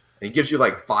 He gives you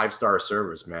like 5-star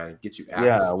service, man. It gets you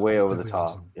way over the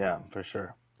top. Awesome. Yeah, for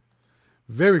sure.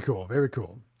 Very cool. Very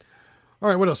cool. All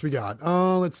right, what else we got?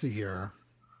 Let's see here.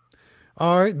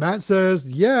 All right. Matt says,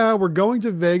 yeah, we're going to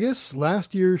Vegas.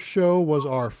 Last year's show was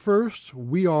our first.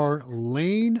 We are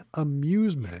Lane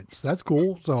Amusements. That's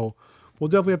cool. So we'll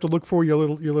definitely have to look for your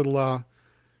little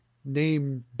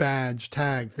name badge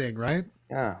tag thing, right?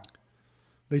 Yeah.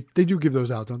 They do give those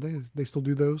out, don't they? They still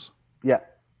do those? Yeah.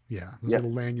 Yeah. Those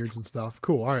little lanyards and stuff.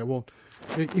 Cool. All right. Well,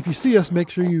 if you see us, make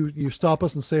sure you stop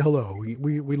us and say hello.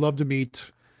 We love to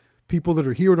meet people that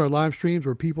are here in our live streams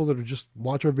or people that are just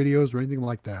watch our videos or anything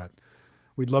like that.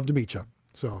 We'd love to meet you.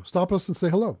 So stop us and say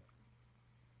hello.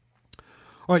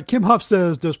 All right. Kim Huff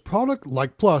says, does product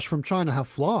like plush from China have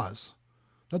flaws?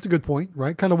 That's a good point,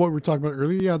 right? Kind of what we were talking about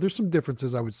earlier. Yeah, there's some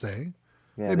differences, I would say.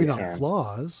 Yeah, maybe not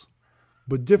flaws,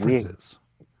 but differences.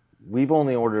 We've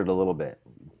only ordered a little bit.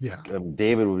 Yeah.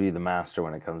 David would be the master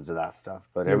when it comes to that stuff.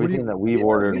 But everything that we've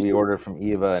ordered, we ordered from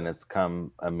Eva, and it's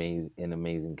come in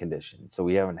amazing condition. So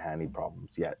we haven't had any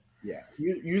problems yet. Yeah.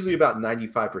 Usually about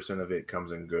 95% of it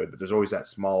comes in good, but there's always that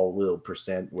small little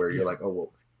percent where you're like,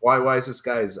 oh, well, why is this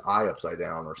guy's eye upside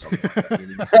down or something like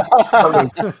that?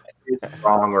 Something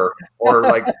wrong, or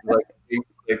like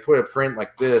they put a print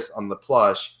like this on the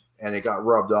plush and it got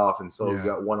rubbed off, and so you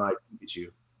got one eye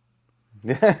Pikachu.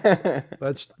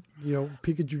 That's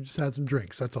Pikachu just had some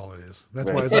drinks. That's all it is. That's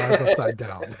why his eye's upside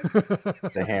down.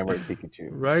 The hammered Pikachu.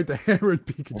 Right, the hammered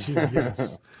Pikachu.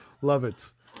 Yes, love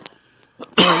it.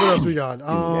 All right, what else we got?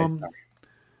 PA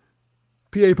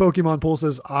Pokemon Pool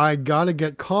says, I gotta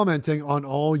get commenting on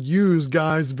all yous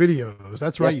guys' videos.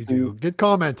 That's right, you do. Get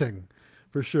commenting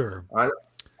for sure.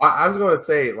 I was going to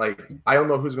say, like, I don't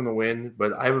know who's going to win,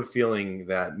 but I have a feeling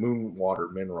that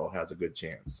Moonwater Mineral has a good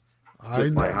chance.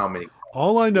 Just by how many.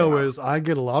 All I know is I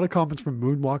get a lot of comments from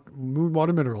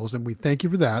Moonwater Minerals, and we thank you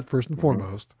for that, first and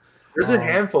foremost. There's a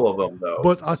handful of them, though.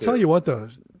 But I'll tell you what, though.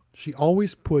 She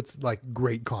always puts like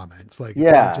great comments, like it's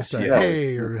not just a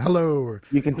hey or hello, or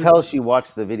you can tell she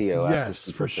watched the video. Yes,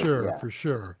 for sure, for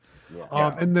sure.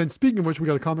 Yeah. And then speaking of which, we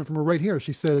got a comment from her right here.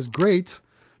 She says, "Great,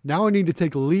 now I need to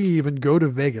take leave and go to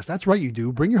Vegas." That's right, you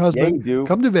do. Bring your husband.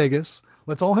 Come to Vegas.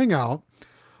 Let's all hang out.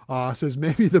 Says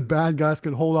maybe the bad guys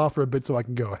can hold off for a bit so I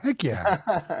can go. Heck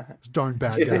yeah, darn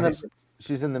bad guys.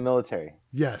 She's in the military.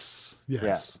 Yes.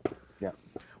 Yeah.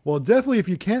 Well, definitely, if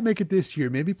you can't make it this year,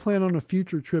 maybe plan on a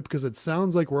future trip, because it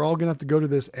sounds like we're all going to have to go to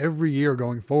this every year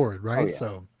going forward, right?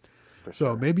 Oh, yeah.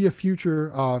 So maybe a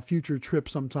future trip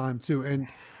sometime too. And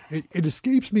it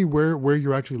escapes me where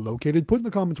you're actually located. Put in the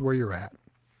comments where you're at.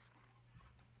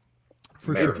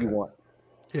 For sure. If you want.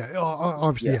 Yeah,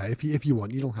 obviously, if you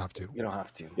want. You don't have to. You don't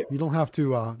have to. You don't have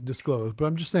to disclose. But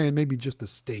I'm just saying maybe just the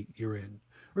state you're in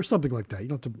or something like that. You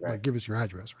don't have to like give us your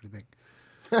address or anything.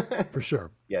 For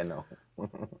sure. Yeah, no.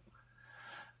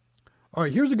 All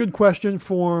right, here's a good question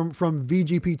from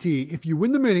VGPT. If you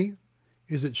win the mini,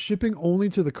 is it shipping only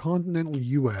to the continental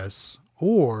U.S.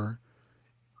 or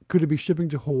could it be shipping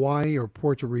to Hawaii or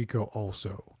Puerto Rico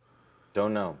also?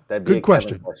 Don't know. That'd be good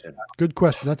question. Good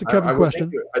question. That's a Kevin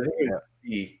question. I think it would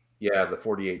be the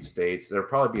 48 states. There'll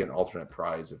probably be an alternate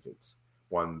prize if it's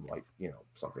one like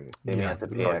something. They may have to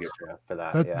pay extra for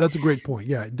that. That's a great point.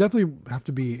 Yeah, definitely have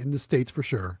to be in the states for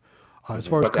sure. As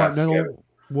far as continental,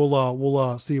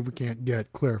 we'll see if we can't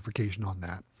get clarification on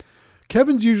that.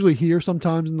 Kevin's usually here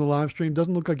sometimes in the live stream.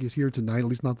 Doesn't look like he's here tonight, at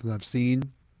least not that I've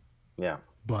seen. Yeah,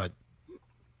 but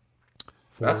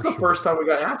that's the first time we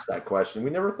got asked that question.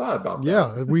 We never thought about that.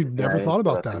 Yeah, we never thought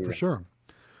about that for sure.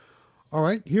 All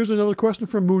right, here's another question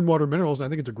from Moonwater Minerals. I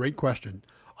think it's a great question.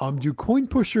 Do coin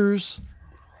pushers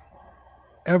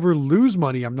ever lose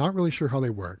money? I'm not really sure how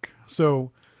they work.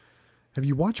 So, have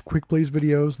you watched Quick Plays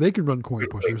videos? They can run coin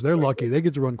pushers. They're lucky. They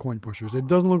get to run coin pushers. It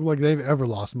doesn't look like they've ever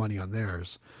lost money on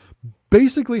theirs.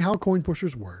 Basically, how coin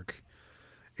pushers work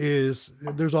is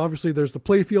there's the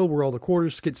play field where all the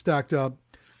quarters get stacked up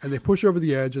and they push over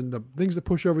the edge, and the things that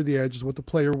push over the edge is what the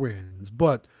player wins.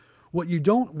 But what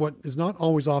is not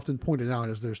always often pointed out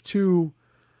is there's two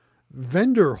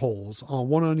vendor holes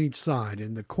one on each side,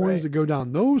 and the coins that go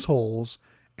down those holes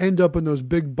end up in those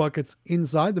big buckets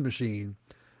inside the machine.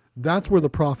 That's where the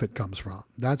profit comes from.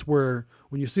 That's where,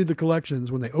 when you see the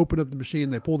collections, when they open up the machine,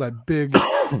 they pull that big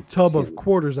tub of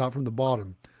quarters out from the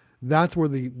bottom. That's where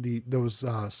those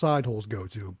side holes go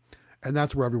to, and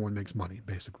that's where everyone makes money,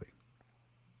 basically.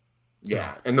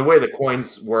 Yeah, and the way the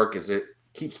coins work is it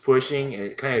keeps pushing, and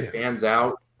it kind of fans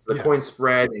out. So the coins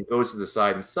spread and goes to the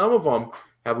side, and some of them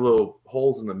have little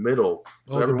holes in the middle.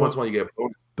 So every once in a while you get a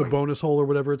bonus. The bonus hole or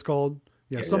whatever it's called.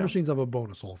 Yeah, some machines have a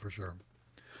bonus hole for sure.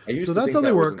 So that's how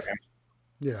they work.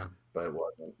 Yeah. But it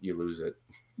wasn't. You lose it.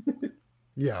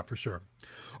 Yeah, for sure.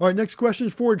 All right, next question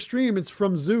is for Extreme. It's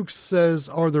from Zooks. Says,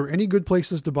 are there any good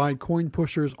places to buy coin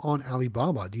pushers on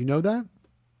Alibaba? Do you know that?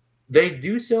 They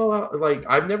do sell like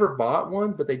I've never bought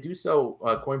one, but they do sell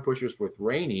coin pushers with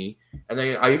Rainy, and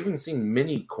I even seen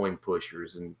mini coin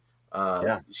pushers and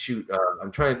shoot.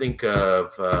 I'm trying to think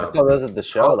of. I saw those at the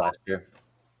show last year.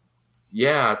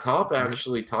 Yeah, Top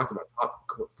actually talked about Top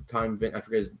Time. I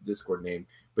forget his Discord name,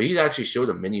 but he actually showed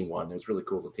a mini one. It was really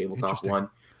cool. It's a tabletop one.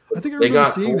 I think I remember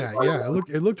seeing that. Yeah,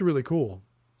 it looked really cool.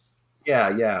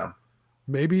 Yeah.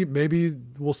 Maybe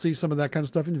we'll see some of that kind of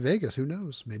stuff in Vegas. Who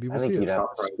knows? Maybe we'll see it. I think you'd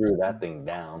have to screw that thing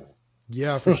down.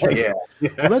 Yeah, for sure. Yeah.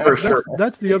 Well,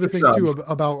 that's the other thing too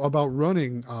about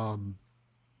running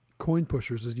coin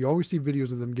pushers is you always see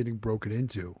videos of them getting broken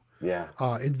into. Yeah.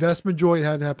 Investment Joy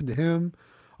had happened to him.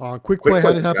 Quick Play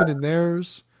had it happen in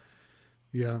theirs.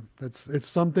 Yeah, it's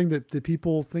something that the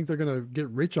people think they're gonna get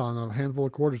rich on a handful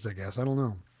of quarters. I guess I don't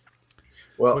know.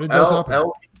 Well, but it does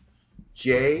happen.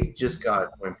 Jay just got a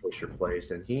coin pusher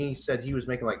placed, and he said he was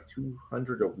making like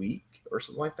 $200 a week or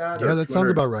something like that. Yeah, that sounds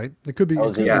about right. It could be.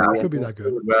 It could be that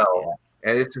good. Well,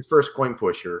 and it's his first coin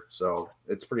pusher, so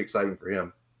it's pretty exciting for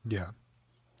him. Yeah,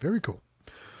 very cool.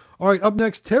 All right, up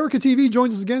next, Terica TV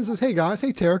joins us again and says, hey, guys.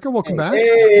 Hey, Terica, welcome back.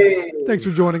 Hey. Thanks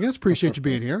for joining us. Appreciate you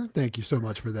being here. Thank you so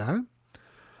much for that.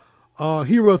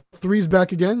 Hero 3's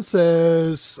back again,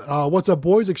 says, what's up,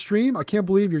 boys? Extreme. I can't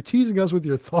believe you're teasing us with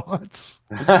your thoughts.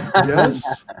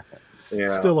 Yes.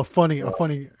 Yeah. Still a funny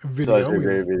video. Such a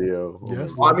great video.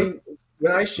 Yes. Well, I mean,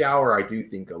 when I shower, I do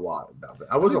think a lot about it.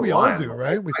 I wasn't we lying. all do,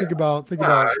 right? We think about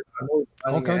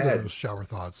all kinds of those shower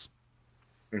thoughts.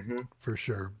 Mm-hmm. For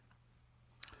sure.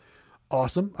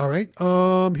 Awesome. All right.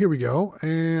 Here we go.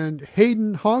 And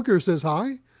Hayden Honker says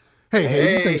hi. Hey,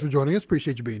 Hayden, thanks for joining us.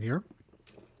 Appreciate you being here.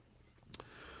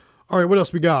 All right, what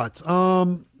else we got?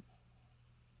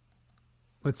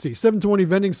 Let's see. 720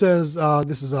 Vending says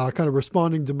this is kind of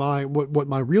responding to what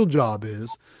my real job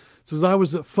is. It says I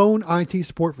was at phone IT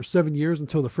support for 7 years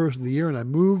until the first of the year, and I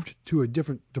moved to a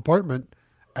different department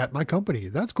at my company.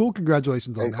 That's cool.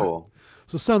 Congratulations on that. Cool.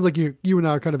 So it sounds like you and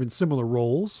I are kind of in similar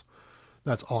roles.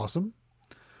 That's awesome.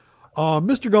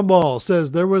 Mr. Gumball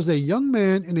says there was a young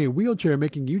man in a wheelchair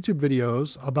making YouTube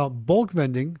videos about bulk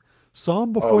vending. Saw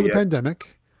him before the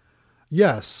pandemic.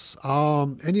 Yes.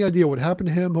 Any idea what happened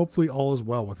to him? Hopefully all is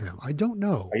well with him. I don't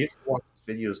know. I used to watch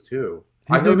his videos too.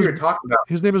 I know who you're talking about.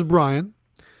 His name is Brian.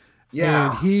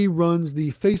 Yeah. And he runs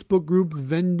the Facebook group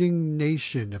Vending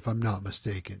Nation, if I'm not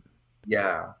mistaken.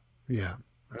 Yeah. Yeah.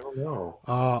 I don't know.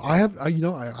 I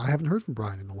haven't heard from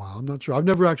Brian in a while. I'm not sure. I've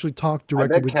never actually talked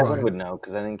directly with Brian. Kevin would know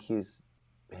because I think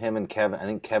him and Kevin. I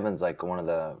think Kevin's like one of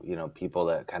the people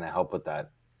that kind of help with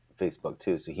that Facebook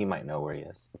too, so he might know where he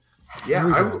is. Yeah,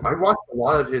 I watched a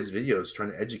lot of his videos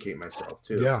trying to educate myself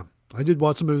too. Yeah, I did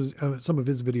watch some of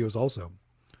his videos also.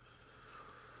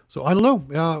 So I don't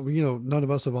know. None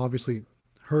of us have obviously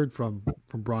heard from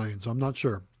Brian, so I'm not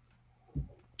sure.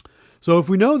 So if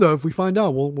we know, though, if we find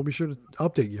out, we'll be sure to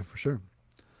update you for sure.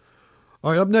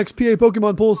 All right, up next, PA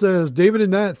Pokemon Pool says, David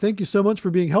and Matt, thank you so much for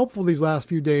being helpful these last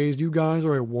few days. You guys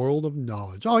are a world of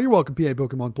knowledge. Oh, you're welcome, PA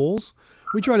Pokemon Pools.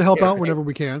 We try to help out whenever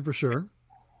we can, for sure.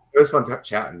 It was fun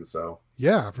chatting, so.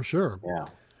 Yeah, for sure. Yeah.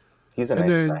 He's a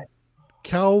nice guy.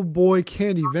 Cowboy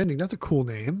Candy Vending, that's a cool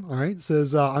name. All right,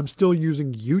 says, I'm still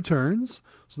using U-turns.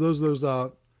 So those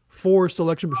 4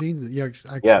 selection machines that you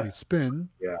actually spin.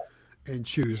 Yeah. And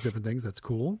choose different things. That's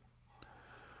cool.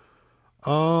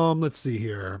 Let's see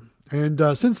here. And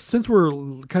since we're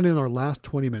kind of in our last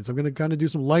 20 minutes, I'm going to kind of do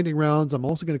some lightning rounds. I'm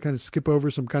also going to kind of skip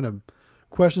over some kind of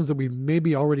questions that we've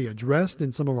maybe already addressed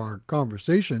in some of our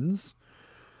conversations.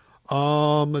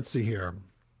 Let's see here.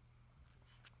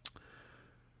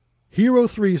 Hero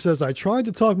 3 says, I tried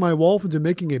to talk my wife into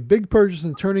making a big purchase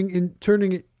and turning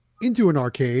it into an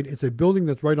arcade. It's a building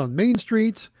that's right on Main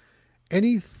Street.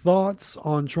 Any thoughts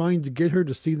on trying to get her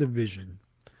to see the vision?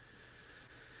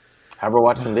 Have her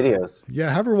watch some videos. Yeah,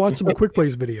 have her watch some Quick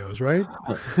Plays videos, right?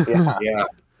 Yeah.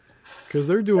 Because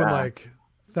they're doing like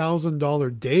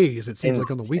 $1,000 days, it seems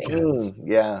like, on the weekends.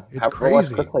 Yeah. It's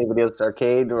crazy. Quick Play videos,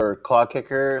 arcade or Claw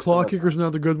Kicker. Claw Kicker's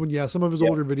another good one. Yeah, some of his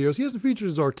older videos. He hasn't featured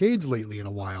his arcades lately in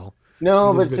a while.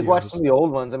 No, but to watch some of the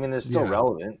old ones, I mean, they're still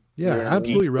relevant. Yeah,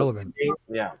 absolutely relevant.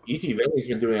 Yeah. E.T. Vending's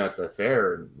been doing it at the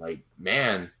fair, and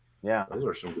man. Yeah, those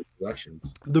are some good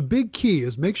selections. The big key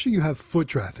is make sure you have foot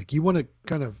traffic. You want to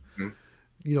kind of,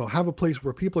 have a place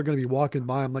where people are going to be walking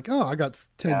by. I'm like, oh, I got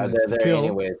 10 minutes to kill.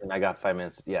 Anyways, and I got 5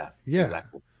 minutes. Yeah.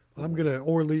 Exactly. I'm gonna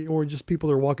or just people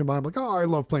that are walking by. I'm like, oh, I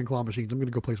love playing claw machines. I'm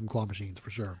gonna go play some claw machines for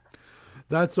sure.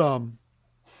 That's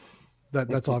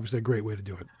that's obviously a great way to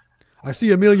do it. I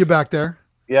see Amelia back there.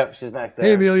 Yep, she's back there.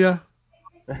 Hey, Amelia.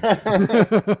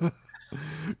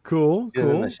 Cool. She's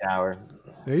in the shower.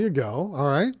 There you go. All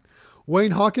right.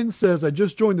 Wayne Hawkins says, I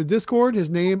just joined the Discord. His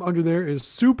name under there is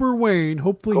Super Wayne.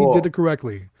 Hopefully Cool. he did it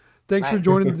correctly. Thanks for Nice.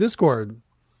 joining the Discord.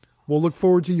 We'll look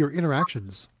forward to your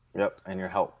interactions. Yep, and your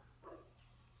help.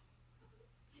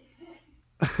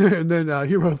 And then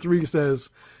Hero 3 says,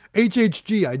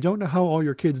 HHG, I don't know how all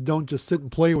your kids don't just sit and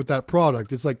play with that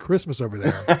product. It's like Christmas over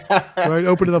there. Right?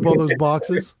 Opening up all those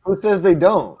boxes. Who says they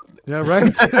don't? Yeah,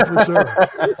 right? For sure.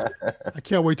 I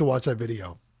can't wait to watch that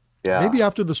video. Yeah. Maybe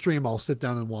after the stream, I'll sit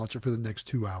down and watch it for the next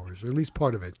 2 hours, or at least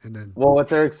part of it. And then, well, with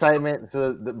their excitement,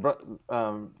 so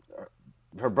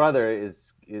her brother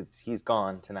he's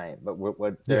gone tonight, but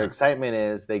what their excitement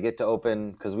is, they get to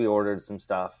open, because we ordered some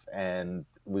stuff and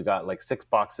we got like 6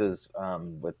 boxes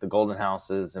with the golden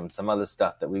houses and some other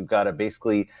stuff that we've got to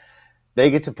basically, they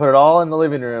get to put it all in the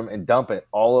living room and dump it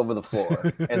all over the floor.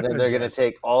 And then they're going to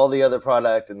take all the other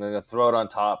product and they're going to throw it on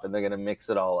top and they're going to mix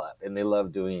it all up. And they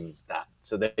love doing that.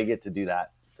 So they get to do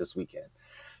that this weekend.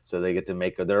 So they get to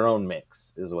make their own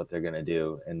mix is what they're going to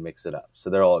do and mix it up. So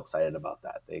they're all excited about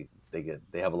that. They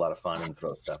have a lot of fun and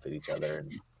throw stuff at each other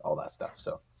and all that stuff.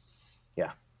 So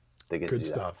yeah, they get good to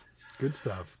do stuff. That. Good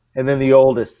stuff. And then the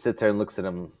oldest sits there and looks at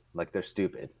them like they're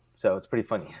stupid. So it's pretty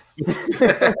funny.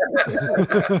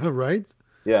 Right?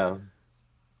 Yeah.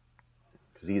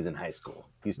 Because he's in high school.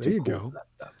 He's too cool for that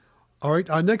stuff. All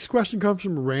right. Next question comes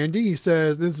from Randy. He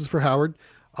says, this is for Howard.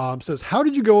 Says, how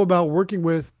did you go about working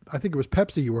with, I think it was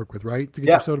Pepsi you work with, right? To get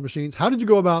your soda machines. How did you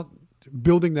go about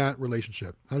building that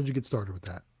relationship? How did you get started with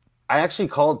that? I actually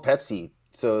called Pepsi.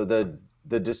 So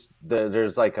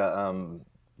there's like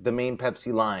the main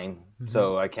Pepsi line. Mm-hmm.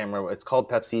 So I can't remember. It's called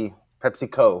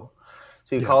PepsiCo.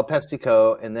 So you call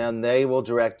PepsiCo, and then they will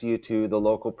direct you to the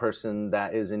local person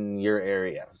that is in your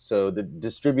area. So the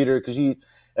distributor, because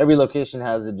every location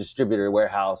has a distributor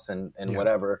warehouse and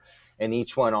whatever, and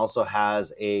each one also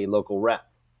has a local rep.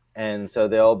 And so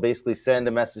they'll basically send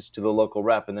a message to the local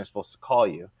rep, and they're supposed to call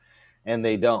you, and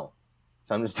they don't.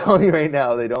 So I'm just telling you right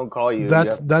now, they don't call you.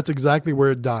 That's exactly where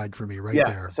it died for me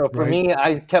there. So for me,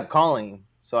 I kept calling.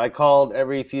 So I called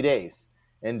every few days.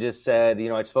 And just said,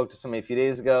 I spoke to somebody a few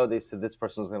days ago. They said this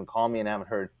person was going to call me and I haven't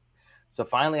heard. So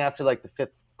finally, after like the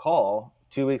 5th call,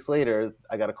 2 weeks later,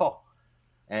 I got a call.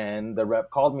 And the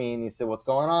rep called me and he said, what's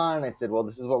going on? And I said, well,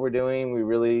 this is what we're doing. We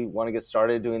really want to get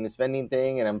started doing this vending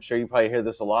thing. And I'm sure you probably hear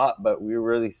this a lot, but we're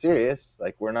really serious.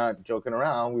 Like, we're not joking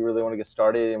around. We really want to get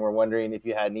started. And we're wondering if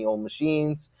you had any old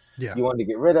machines you wanted to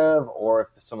get rid of, or if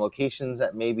there's some locations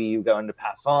that maybe you going to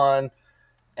pass on.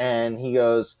 And he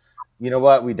goes, you know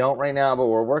what, we don't right now, but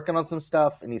we're working on some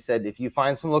stuff. And he said, if you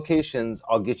find some locations,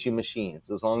 I'll get you machines.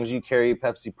 As long as you carry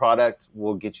Pepsi product,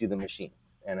 we'll get you the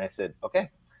machines. And I said, okay.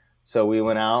 So we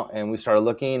went out and we started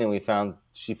looking, and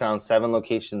she found 7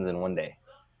 locations in one day.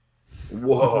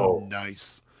 Whoa.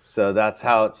 Nice. So that's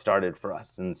how it started for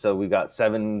us. And so we got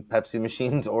 7 Pepsi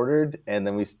machines ordered, and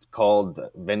then we called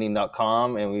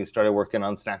vending.com and we started working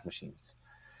on snack machines.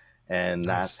 And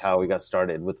that's how we got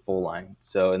started with Full Line.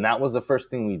 So, and that was the first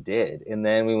thing we did. And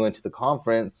then we went to the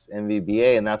conference,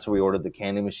 MVBA, and that's where we ordered the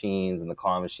candy machines and the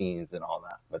claw machines and all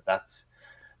that. But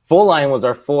Full Line was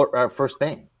our first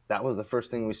thing. That was the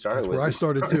first thing we started with. Where I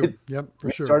started too. Yep, for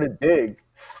sure. Started big.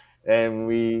 And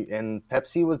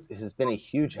Pepsi has been a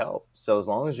huge help. So as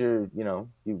long as you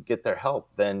get their help,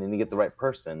 then you get the right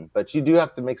person. But you do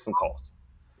have to make some calls.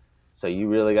 So you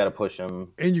really got to push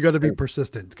them, and you got to be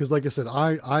persistent, because, like I said,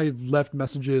 I left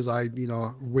messages. I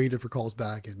waited for calls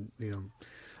back, and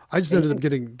I just ended up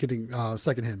getting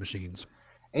secondhand machines.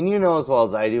 And as well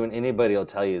as I do, and anybody will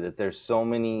tell you that there's so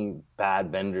many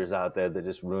bad vendors out there that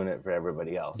just ruin it for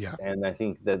everybody else. Yeah. And I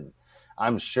think that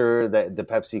I'm sure that the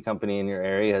Pepsi company in your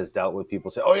area has dealt with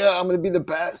people say, "Oh yeah, I'm going to be the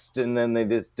best," and then they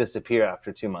just disappear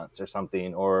after 2 months or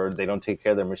something, or they don't take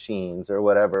care of their machines or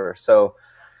whatever. So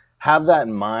have that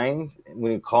in mind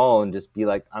when you call, and just be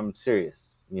like, I'm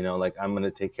serious, like I'm going to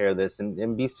take care of this,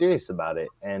 and be serious about it.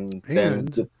 And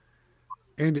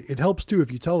it helps too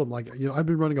if you tell them, like, I've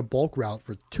been running a bulk route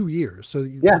for 2 years. So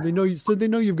they know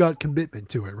you've got commitment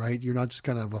to it, right? You're not just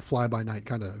kind of a fly by night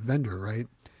kind of vendor, right?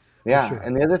 Yeah. Sure.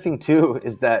 And the other thing too,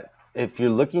 is that if you're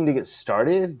looking to get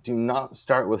started, do not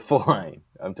start with Full Line.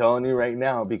 I'm telling you right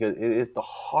now, because it is the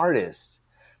hardest.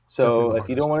 So if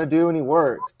you don't want to do any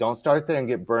work, don't start there and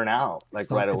get burnt out right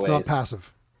away. It's not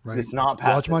passive, right? It's not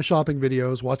passive. Watch my shopping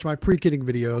videos, watch my pre-kitting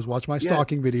videos, watch my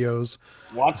stocking videos.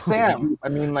 Watch Sam. I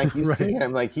mean, you see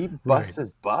him, he busts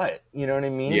his butt. You know what I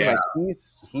mean? Yeah.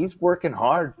 He's working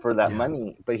hard for that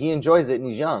money, but he enjoys it and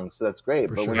he's young, so that's great.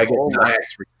 But when I get NIAX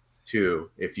too,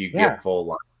 if you get Full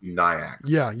Line NIAX.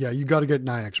 Yeah, you got to get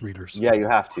NIAX readers. Yeah, you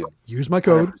have to. Use my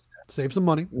code, 100%. Save some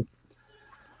money.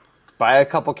 Buy a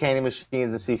couple candy machines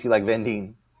and see if you like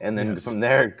vending, and then from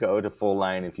there go to full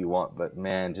line if you want. But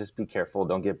man, just be careful.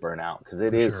 Don't get burnt out because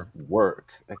it is work.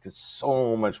 Like it's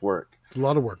so much work. It's a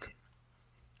lot of work.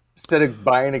 Instead of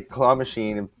buying a claw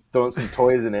machine and throwing some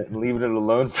toys in it and leaving it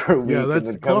alone for a week. Yeah,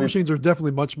 that's claw machines are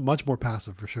definitely much more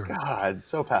passive for sure. God,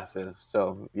 so passive.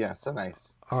 So yeah, so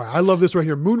nice. All right, I love this right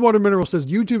here. Moonwater Mineral says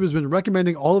YouTube has been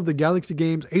recommending all of the Galaxy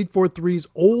Games 843's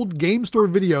old game store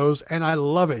videos, and I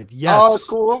love it. Yes. Oh,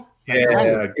 cool. Yeah,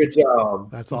 awesome. Good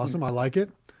job. That's awesome. I like it.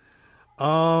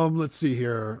 Let's see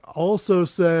here. Also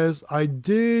says, I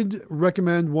did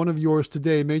recommend one of yours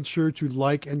today. Made sure to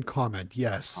like and comment.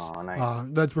 Yes. Oh, nice.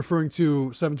 That's referring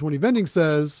to 720 Vending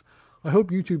says, I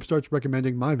hope YouTube starts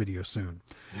recommending my videos soon.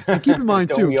 And keep in mind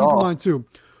too,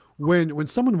 when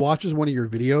someone watches one of your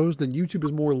videos, then YouTube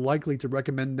is more likely to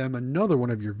recommend them another one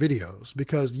of your videos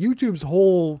because YouTube's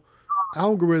whole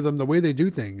algorithm, the way they do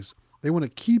things, they want to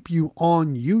keep you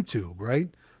on YouTube, right?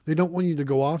 They don't want you to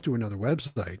go off to another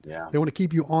website. Yeah. They want to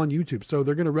keep you on YouTube. So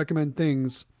they're going to recommend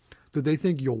things that they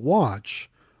think you'll watch,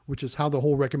 which is how the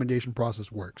whole recommendation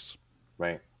process works.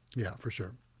 Right. Yeah, for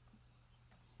sure.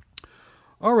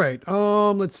 All right.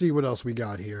 Let's see what else we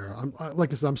got here.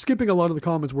 Like I said, I'm skipping a lot of the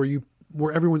comments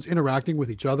where everyone's interacting with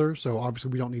each other. So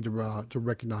obviously we don't need to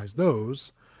recognize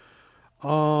those.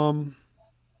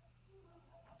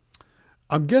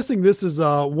 I'm guessing this is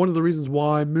one of the reasons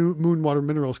why Moonwater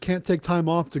Minerals can't take time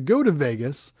off to go to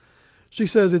Vegas. She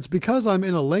says, it's because I'm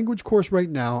in a language course right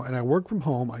now and I work from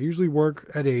home. I usually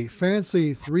work at a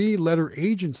fancy 3-letter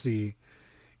agency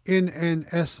in an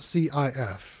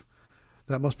SCIF.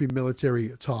 That must be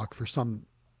military talk for some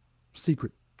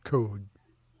secret code,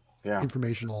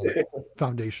 informational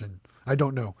foundation. I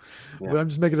don't know, but I'm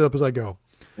just making it up as I go.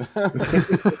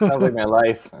 Sounds like my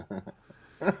life.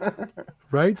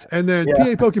 Right, and then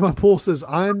PA Pokemon Pool says,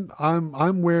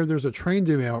 "I'm where there's a train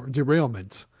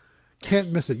derailment.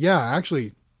 Can't miss it." Yeah,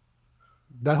 actually,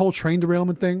 that whole train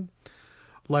derailment thing.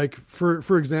 Like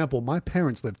for example, my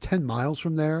parents live 10 miles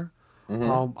from there.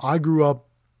 Mm-hmm. I grew up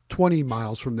 20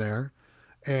 miles from there,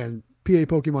 and PA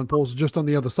Pokemon Pool is just on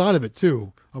the other side of it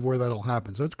too, of where that all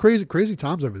happens. So it's crazy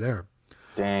times over there.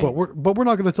 Dang. But we're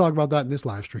not going to talk about that in this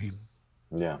live stream.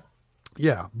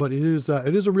 Yeah, but it is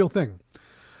a real thing.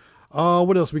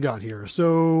 What else we got here?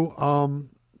 So,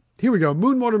 here we go.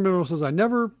 Moonwater Mineral says,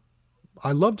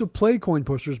 I love to play coin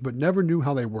pushers, but never knew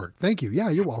how they work. Thank you. Yeah,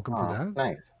 you're welcome for that.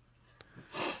 Nice.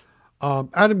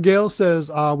 Adam Gale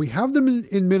says, we have them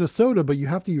in Minnesota, but you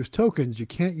have to use tokens. You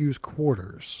can't use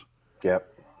quarters. Yep.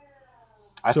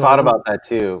 I thought about that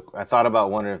too. I thought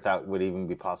about wondering if that would even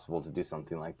be possible to do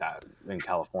something like that in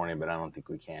California, but I don't think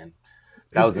we can.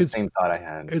 That was the same thought I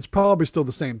had. It's probably still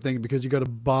the same thing because you got to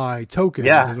buy tokens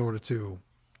in order to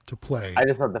play. I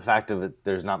just thought the fact of it,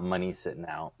 there's not money sitting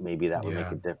out. Maybe that would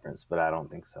make a difference, but I don't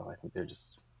think so. I think they're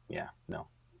just, no.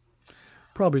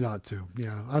 Probably not too.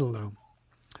 Yeah, I don't know.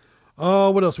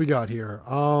 What else we got here?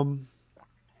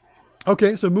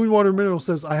 Okay, so Moonwater Minerals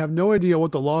says, I have no idea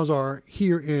what the laws are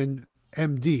here in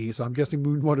MD. So I'm guessing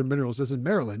Moonwater Minerals is in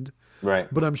Maryland.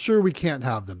 Right. But I'm sure we can't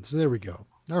have them. So there we go.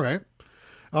 All right.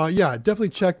 Definitely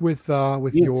check with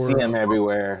your. See them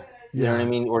everywhere. You know what I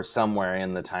mean, or somewhere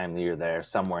in the time that you're there,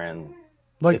 somewhere in.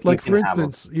 Like for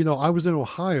instance, I was in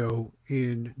Ohio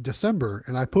in December,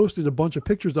 and I posted a bunch of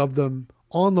pictures of them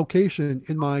on location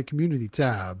in my community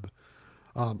tab.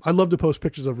 I love to post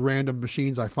pictures of random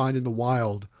machines I find in the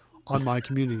wild on my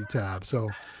community tab. So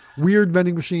weird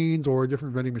vending machines or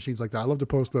different vending machines like that. I love to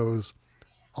post those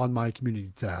on my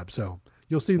community tab. So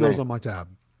you'll see those on my tab.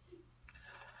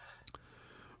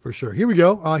 For sure. Here we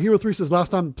go. Hero 3 says, last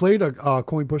time played a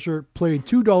coin pusher, played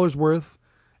 $2 worth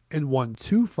and won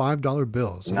 2 $5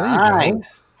 bills. So there you go.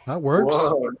 That works.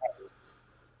 Whoa.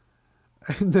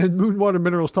 And then Moonwater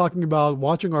Minerals talking about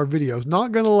watching our videos.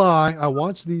 Not going to lie, I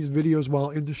watch these videos while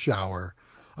in the shower.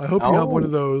 I hope you have one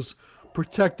of those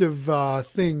protective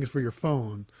things for your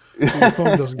phone so your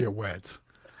phone doesn't get wet.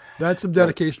 That's some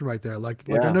dedication right there. Like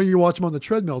I know you watch them on the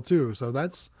treadmill too, so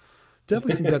that's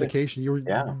definitely some dedication. You were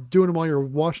doing them while you were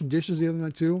washing dishes the other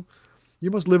night too.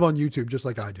 You must live on YouTube just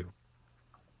like I do.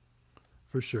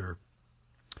 For sure.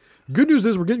 Good news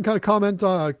is we're getting kind of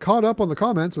caught up on the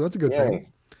comments, so that's a good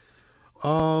thing.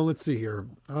 Let's see here.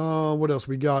 What else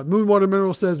we got? Moonwater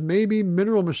Mineral says maybe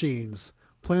mineral machines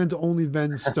plan to only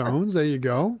vend stones. There you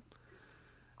go.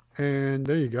 And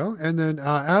there you go. And then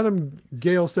Adam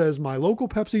Gale says my local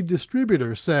Pepsi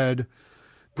distributor said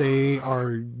they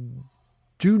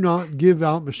do not give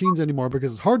out machines anymore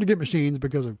because it's hard to get machines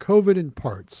because of COVID and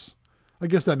parts. I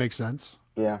guess that makes sense.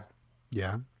 Yeah.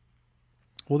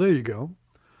 Well, there you go.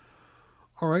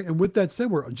 All right. And with that said,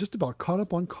 we're just about caught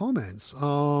up on comments.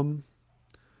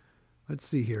 Let's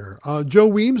see here. Joe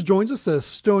Weems joins us, says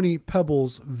Stony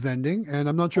Pebbles Vending. And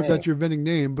I'm not sure if that's your vending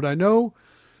name, but I know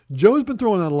Joe's been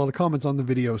throwing out a lot of comments on the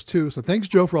videos too. So thanks,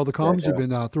 Joe, for all the comments you've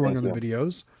been throwing on the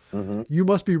videos. Mm-hmm. You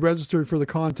must be registered for the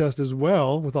contest as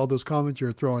well with all those comments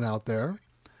you're throwing out there.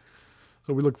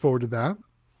 So we look forward to that.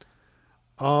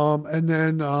 And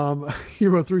then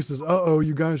Hero 3 says, uh-oh,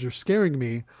 you guys are scaring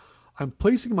me. I'm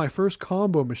placing my first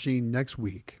combo machine next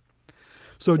week.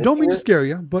 So don't mean to scare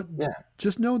you, but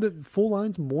just know that full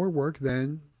line's more work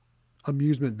than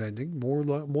amusement vending,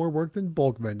 more work than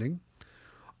bulk vending.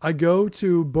 I go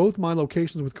to both my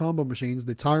locations with combo machines,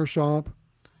 the tire shop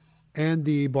and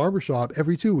the barber shop,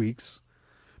 every 2 weeks,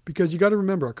 because you got to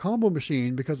remember a combo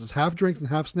machine, because it's half drinks and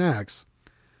half snacks,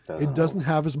 it doesn't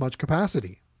have as much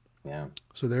capacity. Yeah.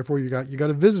 So therefore you got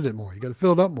to visit it more. You got to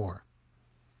fill it up more.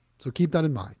 So keep that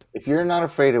in mind. If you're not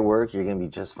afraid of work, you're going to be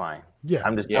just fine. Yeah.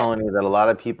 I'm just telling you that a lot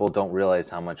of people don't realize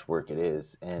how much work it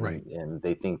is. And, Right. and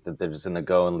they think that they're just going to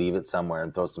go and leave it somewhere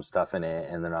and throw some stuff in it,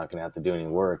 and they're not going to have to do any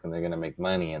work, and they're going to make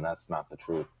money. And that's not the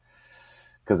truth.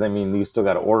 Because, I mean, you still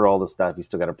got to order all the stuff. You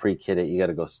still got to pre-kit it. You got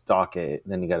to go stock it.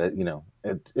 Then you got to,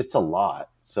 it's a lot.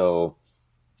 So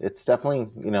it's definitely,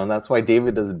 that's why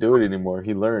David doesn't do it anymore.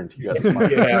 He learned. He got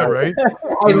smart. Yeah, right.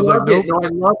 I loved it. No, I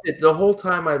loved it. The whole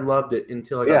time I loved it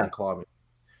until I got in claw machines.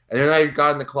 And then I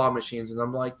got in the claw machines, and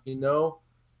I'm like,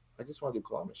 I just want to do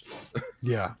claw machines.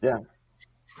 Yeah. Yeah.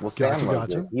 Well, Sam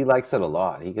loves it. He likes it a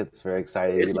lot. He gets very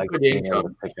excited. It's he a likes good being able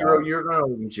income. to pick You're going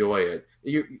to enjoy it.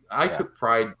 I took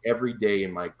pride every day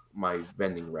in my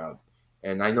vending route,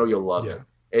 and I know you'll love it.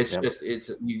 It's just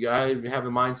you got to have the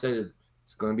mindset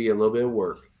it's going to be a little bit of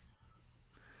work.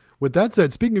 With that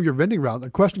said, speaking of your vending route, a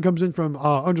question comes in from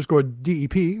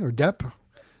 _DEP or DEP.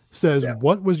 Says,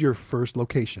 what was your first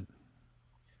location?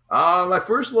 My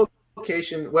first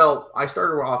location, well, I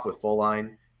started off with full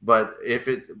line, but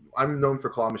I'm known for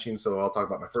claw machines, so I'll talk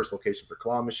about my first location for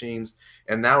claw machines,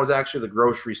 and that was actually the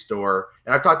grocery store.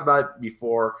 And I've talked about it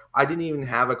before. I didn't even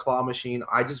have a claw machine.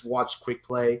 I just watched Quick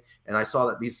Play, and I saw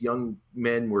that these young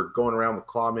men were going around with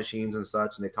claw machines and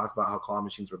such, and they talked about how claw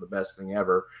machines were the best thing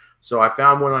ever. So I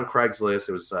found one on Craigslist.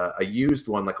 It was a used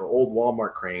one, like an old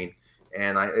Walmart crane,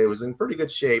 and it was in pretty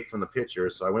good shape from the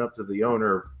pictures. So I went up to the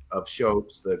owner of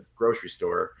Shope's, the grocery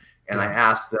store, and I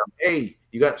asked them, hey,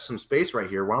 you got some space right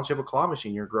here. Why don't you have a claw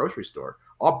machine in your grocery store?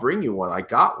 I'll bring you one. I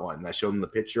got one. And I showed them the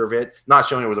picture of it, not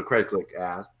showing it was a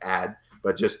Craigslist ad,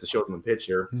 but just to show them the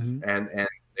picture. Mm-hmm. And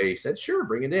they said, sure,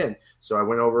 bring it in. So I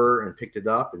went over and picked it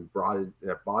up and bought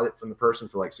it from the person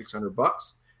for like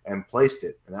 $600 and placed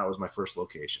it. And that was my first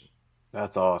location.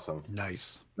 That's awesome.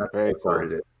 Nice. That's very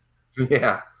cool. It.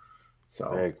 Yeah. So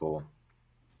very cool.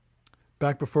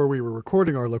 Back before we were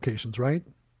recording our locations, right?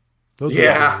 Those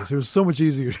it was so much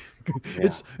easier.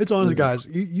 It's honestly, guys,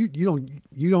 you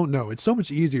don't know. It's so much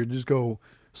easier to just go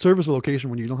service a location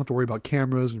when you don't have to worry about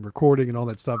cameras and recording and all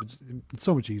that stuff. It's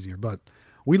so much easier. But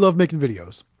we love making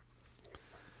videos.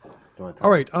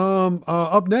 All right.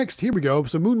 Up next, here we go.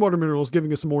 So Moonwater Minerals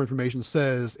giving us some more information.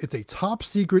 Says it's a top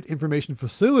secret information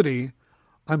facility.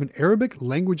 I'm an Arabic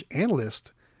language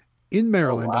analyst in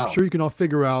Maryland. Oh, wow. I'm sure you can all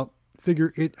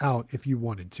figure it out if you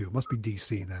wanted to. It must be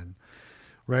DC then,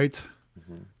 right?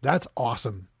 Mm-hmm. That's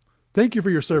awesome. Thank you for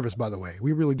your service, by the way.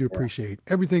 We really do appreciate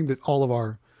everything that all of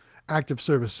our active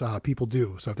service people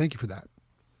do. So thank you for that.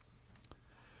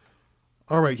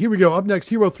 All right, here we go. Up next,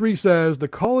 Hero 3 says, the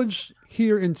college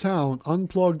here in town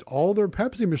unplugged all their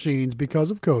Pepsi machines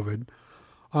because of COVID.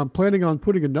 I'm planning on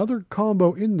putting another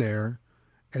combo in there,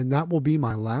 and that will be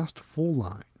my last full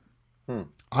line.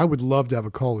 I would love to have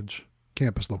a college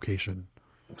campus location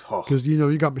because,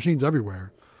 you got machines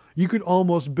everywhere. You could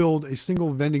almost build a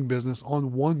single vending business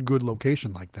on one good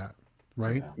location like that,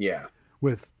 right? Yeah.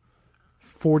 With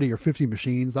 40 or 50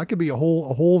 machines, that could be a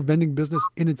whole vending business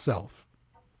in itself.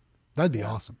 That'd be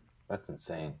awesome. That's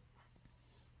insane.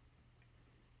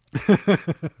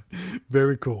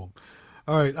 Very cool.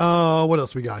 All right. What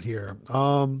else we got here?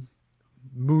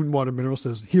 Moonwater Mineral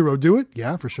says, Hero, do it.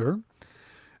 Yeah, for sure.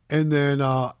 And then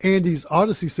Andy's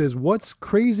Odyssey says, what's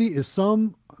crazy is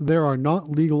there are not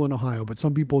legal in Ohio, but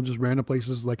some people just random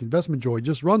places like Investment Joy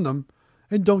just run them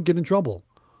and don't get in trouble.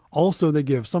 Also,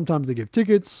 sometimes they give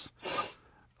tickets,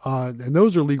 and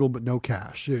those are legal, but no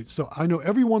cash. So I know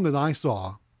everyone that I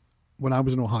saw when I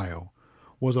was in Ohio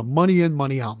was a money in,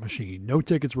 money out machine. No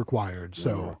tickets required.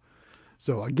 So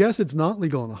I guess it's not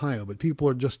legal in Ohio, but people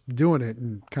are just doing it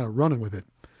and kind of running with it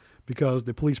because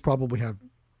the police probably have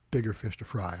bigger fish to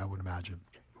fry, I would imagine.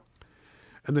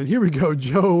 And then here we go.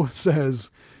 Joe says,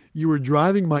 you were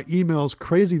driving my emails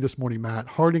crazy this morning, Matt,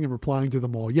 hearting and replying to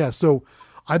them all. Yes. Yeah, so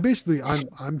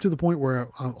I'm to the point where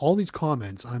all these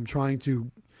comments, I'm trying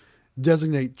to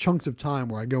designate chunks of time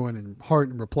where I go in and heart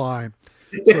and reply.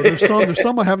 So there's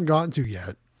some I haven't gotten to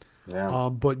yet. Yeah.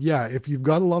 But yeah, if you've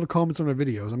got a lot of comments on our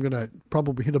videos, I'm gonna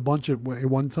probably hit a bunch at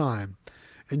one time.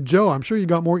 And Joe, I'm sure you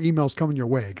got more emails coming your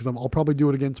way because I'll probably do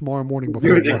it again tomorrow morning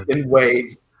before work. In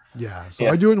waves. Yeah, so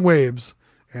I do it in waves,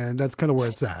 and that's kind of where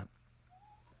it's at.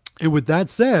 And with that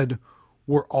said,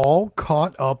 we're all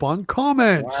caught up on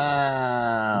comments.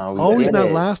 Wow. Always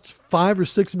that last 5 or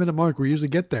 6 minute mark, we usually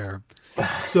get there.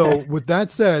 So with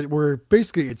that said, we're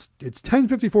basically it's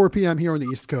 10:54 p.m. here on the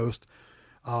East Coast.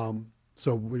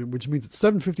 So which means it's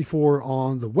 7:54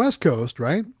 on the West Coast,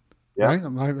 right? Yeah.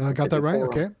 Right? I got that right?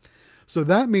 Okay. So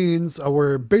that means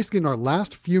we're basically in our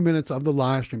last few minutes of the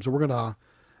live stream. So we're gonna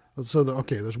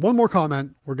there's one more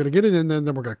comment. We're gonna get it in, then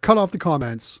we're gonna cut off the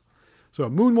comments. So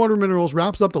Moonwater Minerals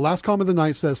wraps up the last comment of the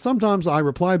night, says, sometimes I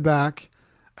reply back,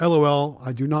 LOL,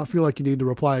 I do not feel like you need to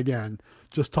reply again.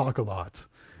 Just talk a lot.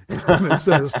 And it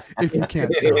says, if you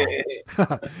can't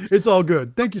tell. It's all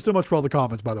good. Thank you so much for all the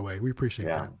comments, by the way. We appreciate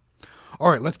that. All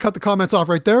right, let's cut the comments off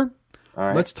right there. All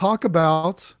right. Let's talk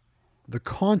about the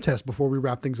contest before we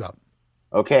wrap things up.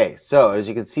 Okay, so as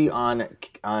you can see on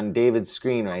David's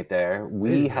screen right there,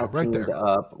 we have teamed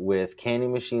up with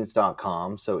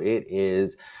candymachines.com. So it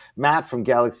is Matt from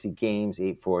Galaxy Games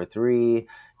 843.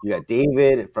 You got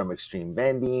David from Extreme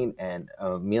Vending, and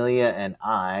Amelia and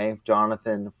I,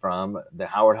 Jonathan from the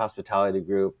Howard Hospitality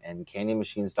Group, and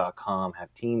candymachines.com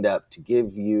have teamed up to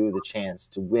give you the chance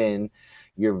to win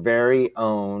your very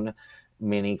own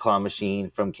mini claw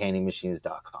machine from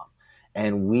candymachines.com.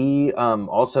 And we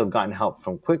also have gotten help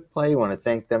from Quick Play. We want to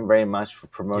thank them very much for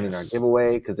promoting our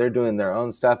giveaway because they're doing their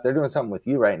own stuff. They're doing something with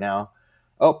you right now.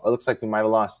 Oh, it looks like we might have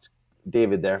lost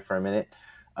David there for a minute.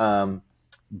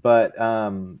 But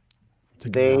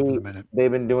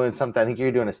they've been doing something. I think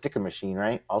you're doing a sticker machine,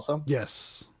 right? Also?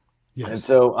 Yes. And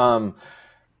so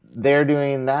they're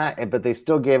doing that, but they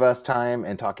still gave us time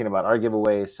and talking about our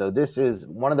giveaway. So this is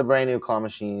one of the brand new claw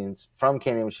machines from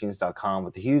candymachines.com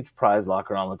with a huge prize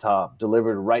locker on the top,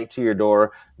 delivered right to your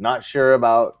door. Not sure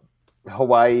about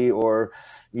Hawaii or,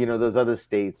 those other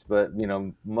states, but,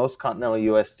 most continental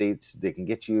U.S. states, they can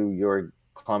get you your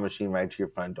claw machine right to your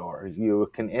front door. You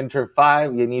can enter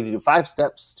you need to do 5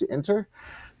 steps to enter.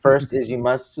 First is you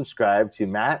must subscribe to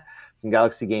Matt from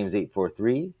Galaxy Games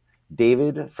 843,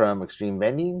 David from Extreme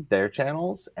Vending, their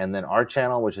channels, and then our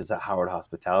channel, which is at Howard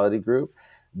Hospitality Group.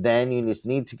 Then you just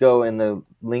need to go in the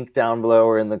link down below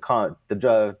or in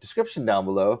the description down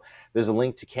below. There's a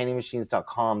link to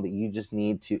candymachines.com that you just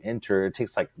need to enter. It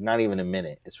takes not even a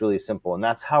minute. It's really simple. And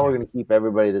that's how we're going to keep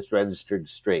everybody that's registered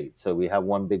straight. So we have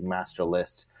one big master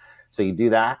list. So you do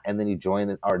that, and then you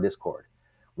join our Discord.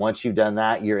 Once you've done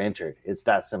that, you're entered. It's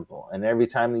that simple. And every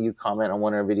time that you comment on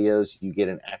one of our videos, you get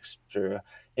an extra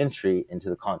entry into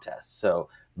the contest. So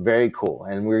very cool.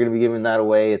 And we're going to be giving that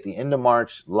away at the end of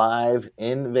March, live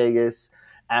in Vegas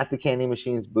at the Candy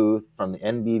Machines booth from the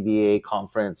NBVA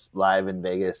conference, live in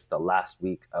Vegas the last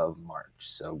week of March.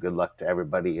 So good luck to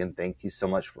everybody, and thank you so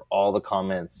much for all the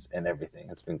comments and everything.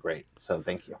 It's been great. So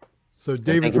thank you. So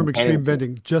David from Extreme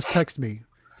Vending just texted me.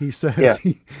 He says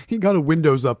he got a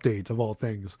Windows update of all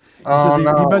things.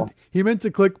 He meant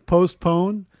to click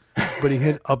postpone, but he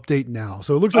hit update now.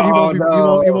 So it looks like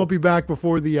he won't be back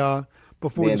before the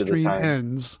stream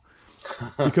ends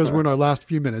because we're in our last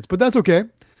few minutes. But that's okay.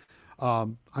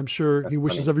 I'm sure he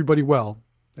wishes everybody well,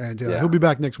 and he'll be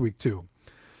back next week too.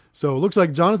 So it looks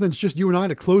like Jonathan's just you and I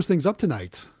to close things up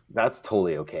tonight. That's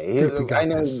totally okay. I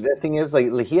know the thing is,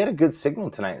 he had a good signal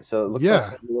tonight, so it looks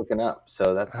like he's looking up.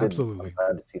 So that's good. Absolutely. I'm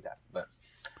glad to see that. But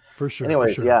for sure.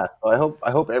 Anyways, So I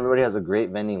hope everybody has a great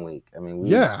vending week. I mean,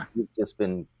 we've just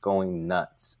been going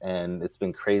nuts, and it's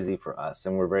been crazy for us.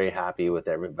 And we're very happy with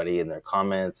everybody and their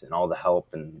comments and all the help.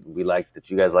 And we like that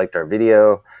you guys liked our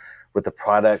video with the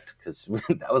product, because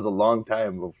that was a long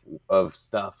time of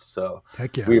stuff. So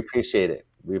we appreciate it.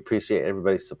 We appreciate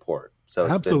everybody's support. So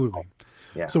absolutely.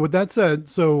 So with that said,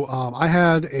 I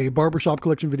had a barbershop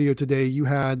collection video today. You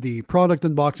had the product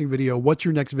unboxing video. What's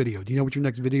your next video? Do you know what your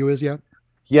next video is yet?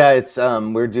 Yeah, it's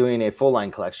we're doing a full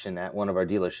line collection at one of our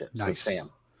dealerships. Nice. With Sam.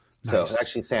 So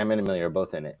actually, Sam and Amelia are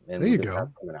both in it. And there you go.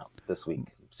 Coming out this week.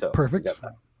 So perfect.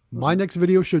 My next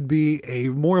video should be a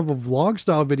more of a vlog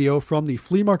style video from the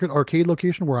flea market arcade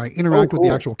location where I interact with the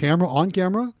actual camera on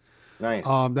camera. Nice.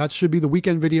 That should be the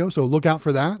weekend video. So look out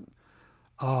for that.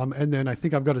 And then I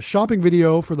think I've got a shopping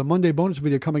video for the Monday bonus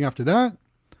video coming after that.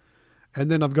 And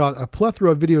then I've got a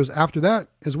plethora of videos after that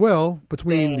as well,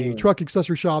 between the truck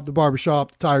accessory shop, the barber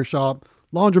shop, the tire shop,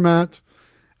 laundromat.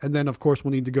 And then, of course,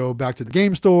 we'll need to go back to the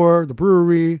game store, the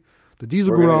brewery, the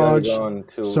Diesel Garage.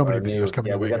 So many videos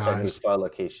coming your way, guys. We got that new spa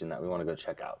location that we want to go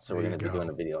check out. So we're going to be doing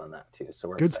a video on that too. So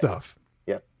we're good excited. Stuff.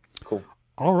 Yep. Cool.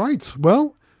 All right.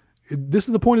 Well, this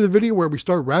is the point of the video where we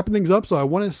start wrapping things up. So I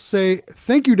want to say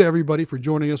thank you to everybody for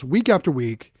joining us week after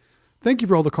week. Thank you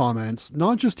for all the comments,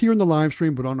 not just here in the live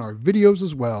stream, but on our videos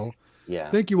as well.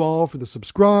 Yeah. Thank you all for the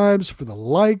subscribes, for the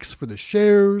likes, for the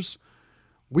shares.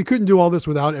 We couldn't do all this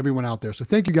without everyone out there. So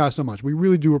thank you guys so much. We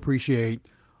really do appreciate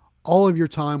all of your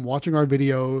time watching our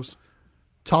videos,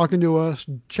 talking to us,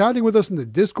 chatting with us in the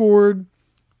Discord.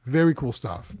 Very cool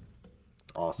stuff.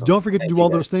 Awesome. Don't forget to do all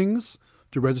those things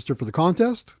to register for the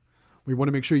contest. We want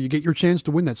to make sure you get your chance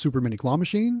to win that Super Mini Claw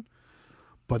Machine.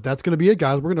 But that's going to be it,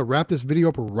 guys. We're going to wrap this video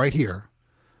up right here.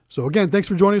 So again, thanks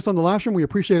for joining us on the live stream. We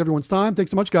appreciate everyone's time.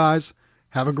 Thanks so much, guys.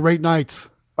 Have a great night.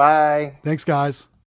 Bye. Thanks, guys.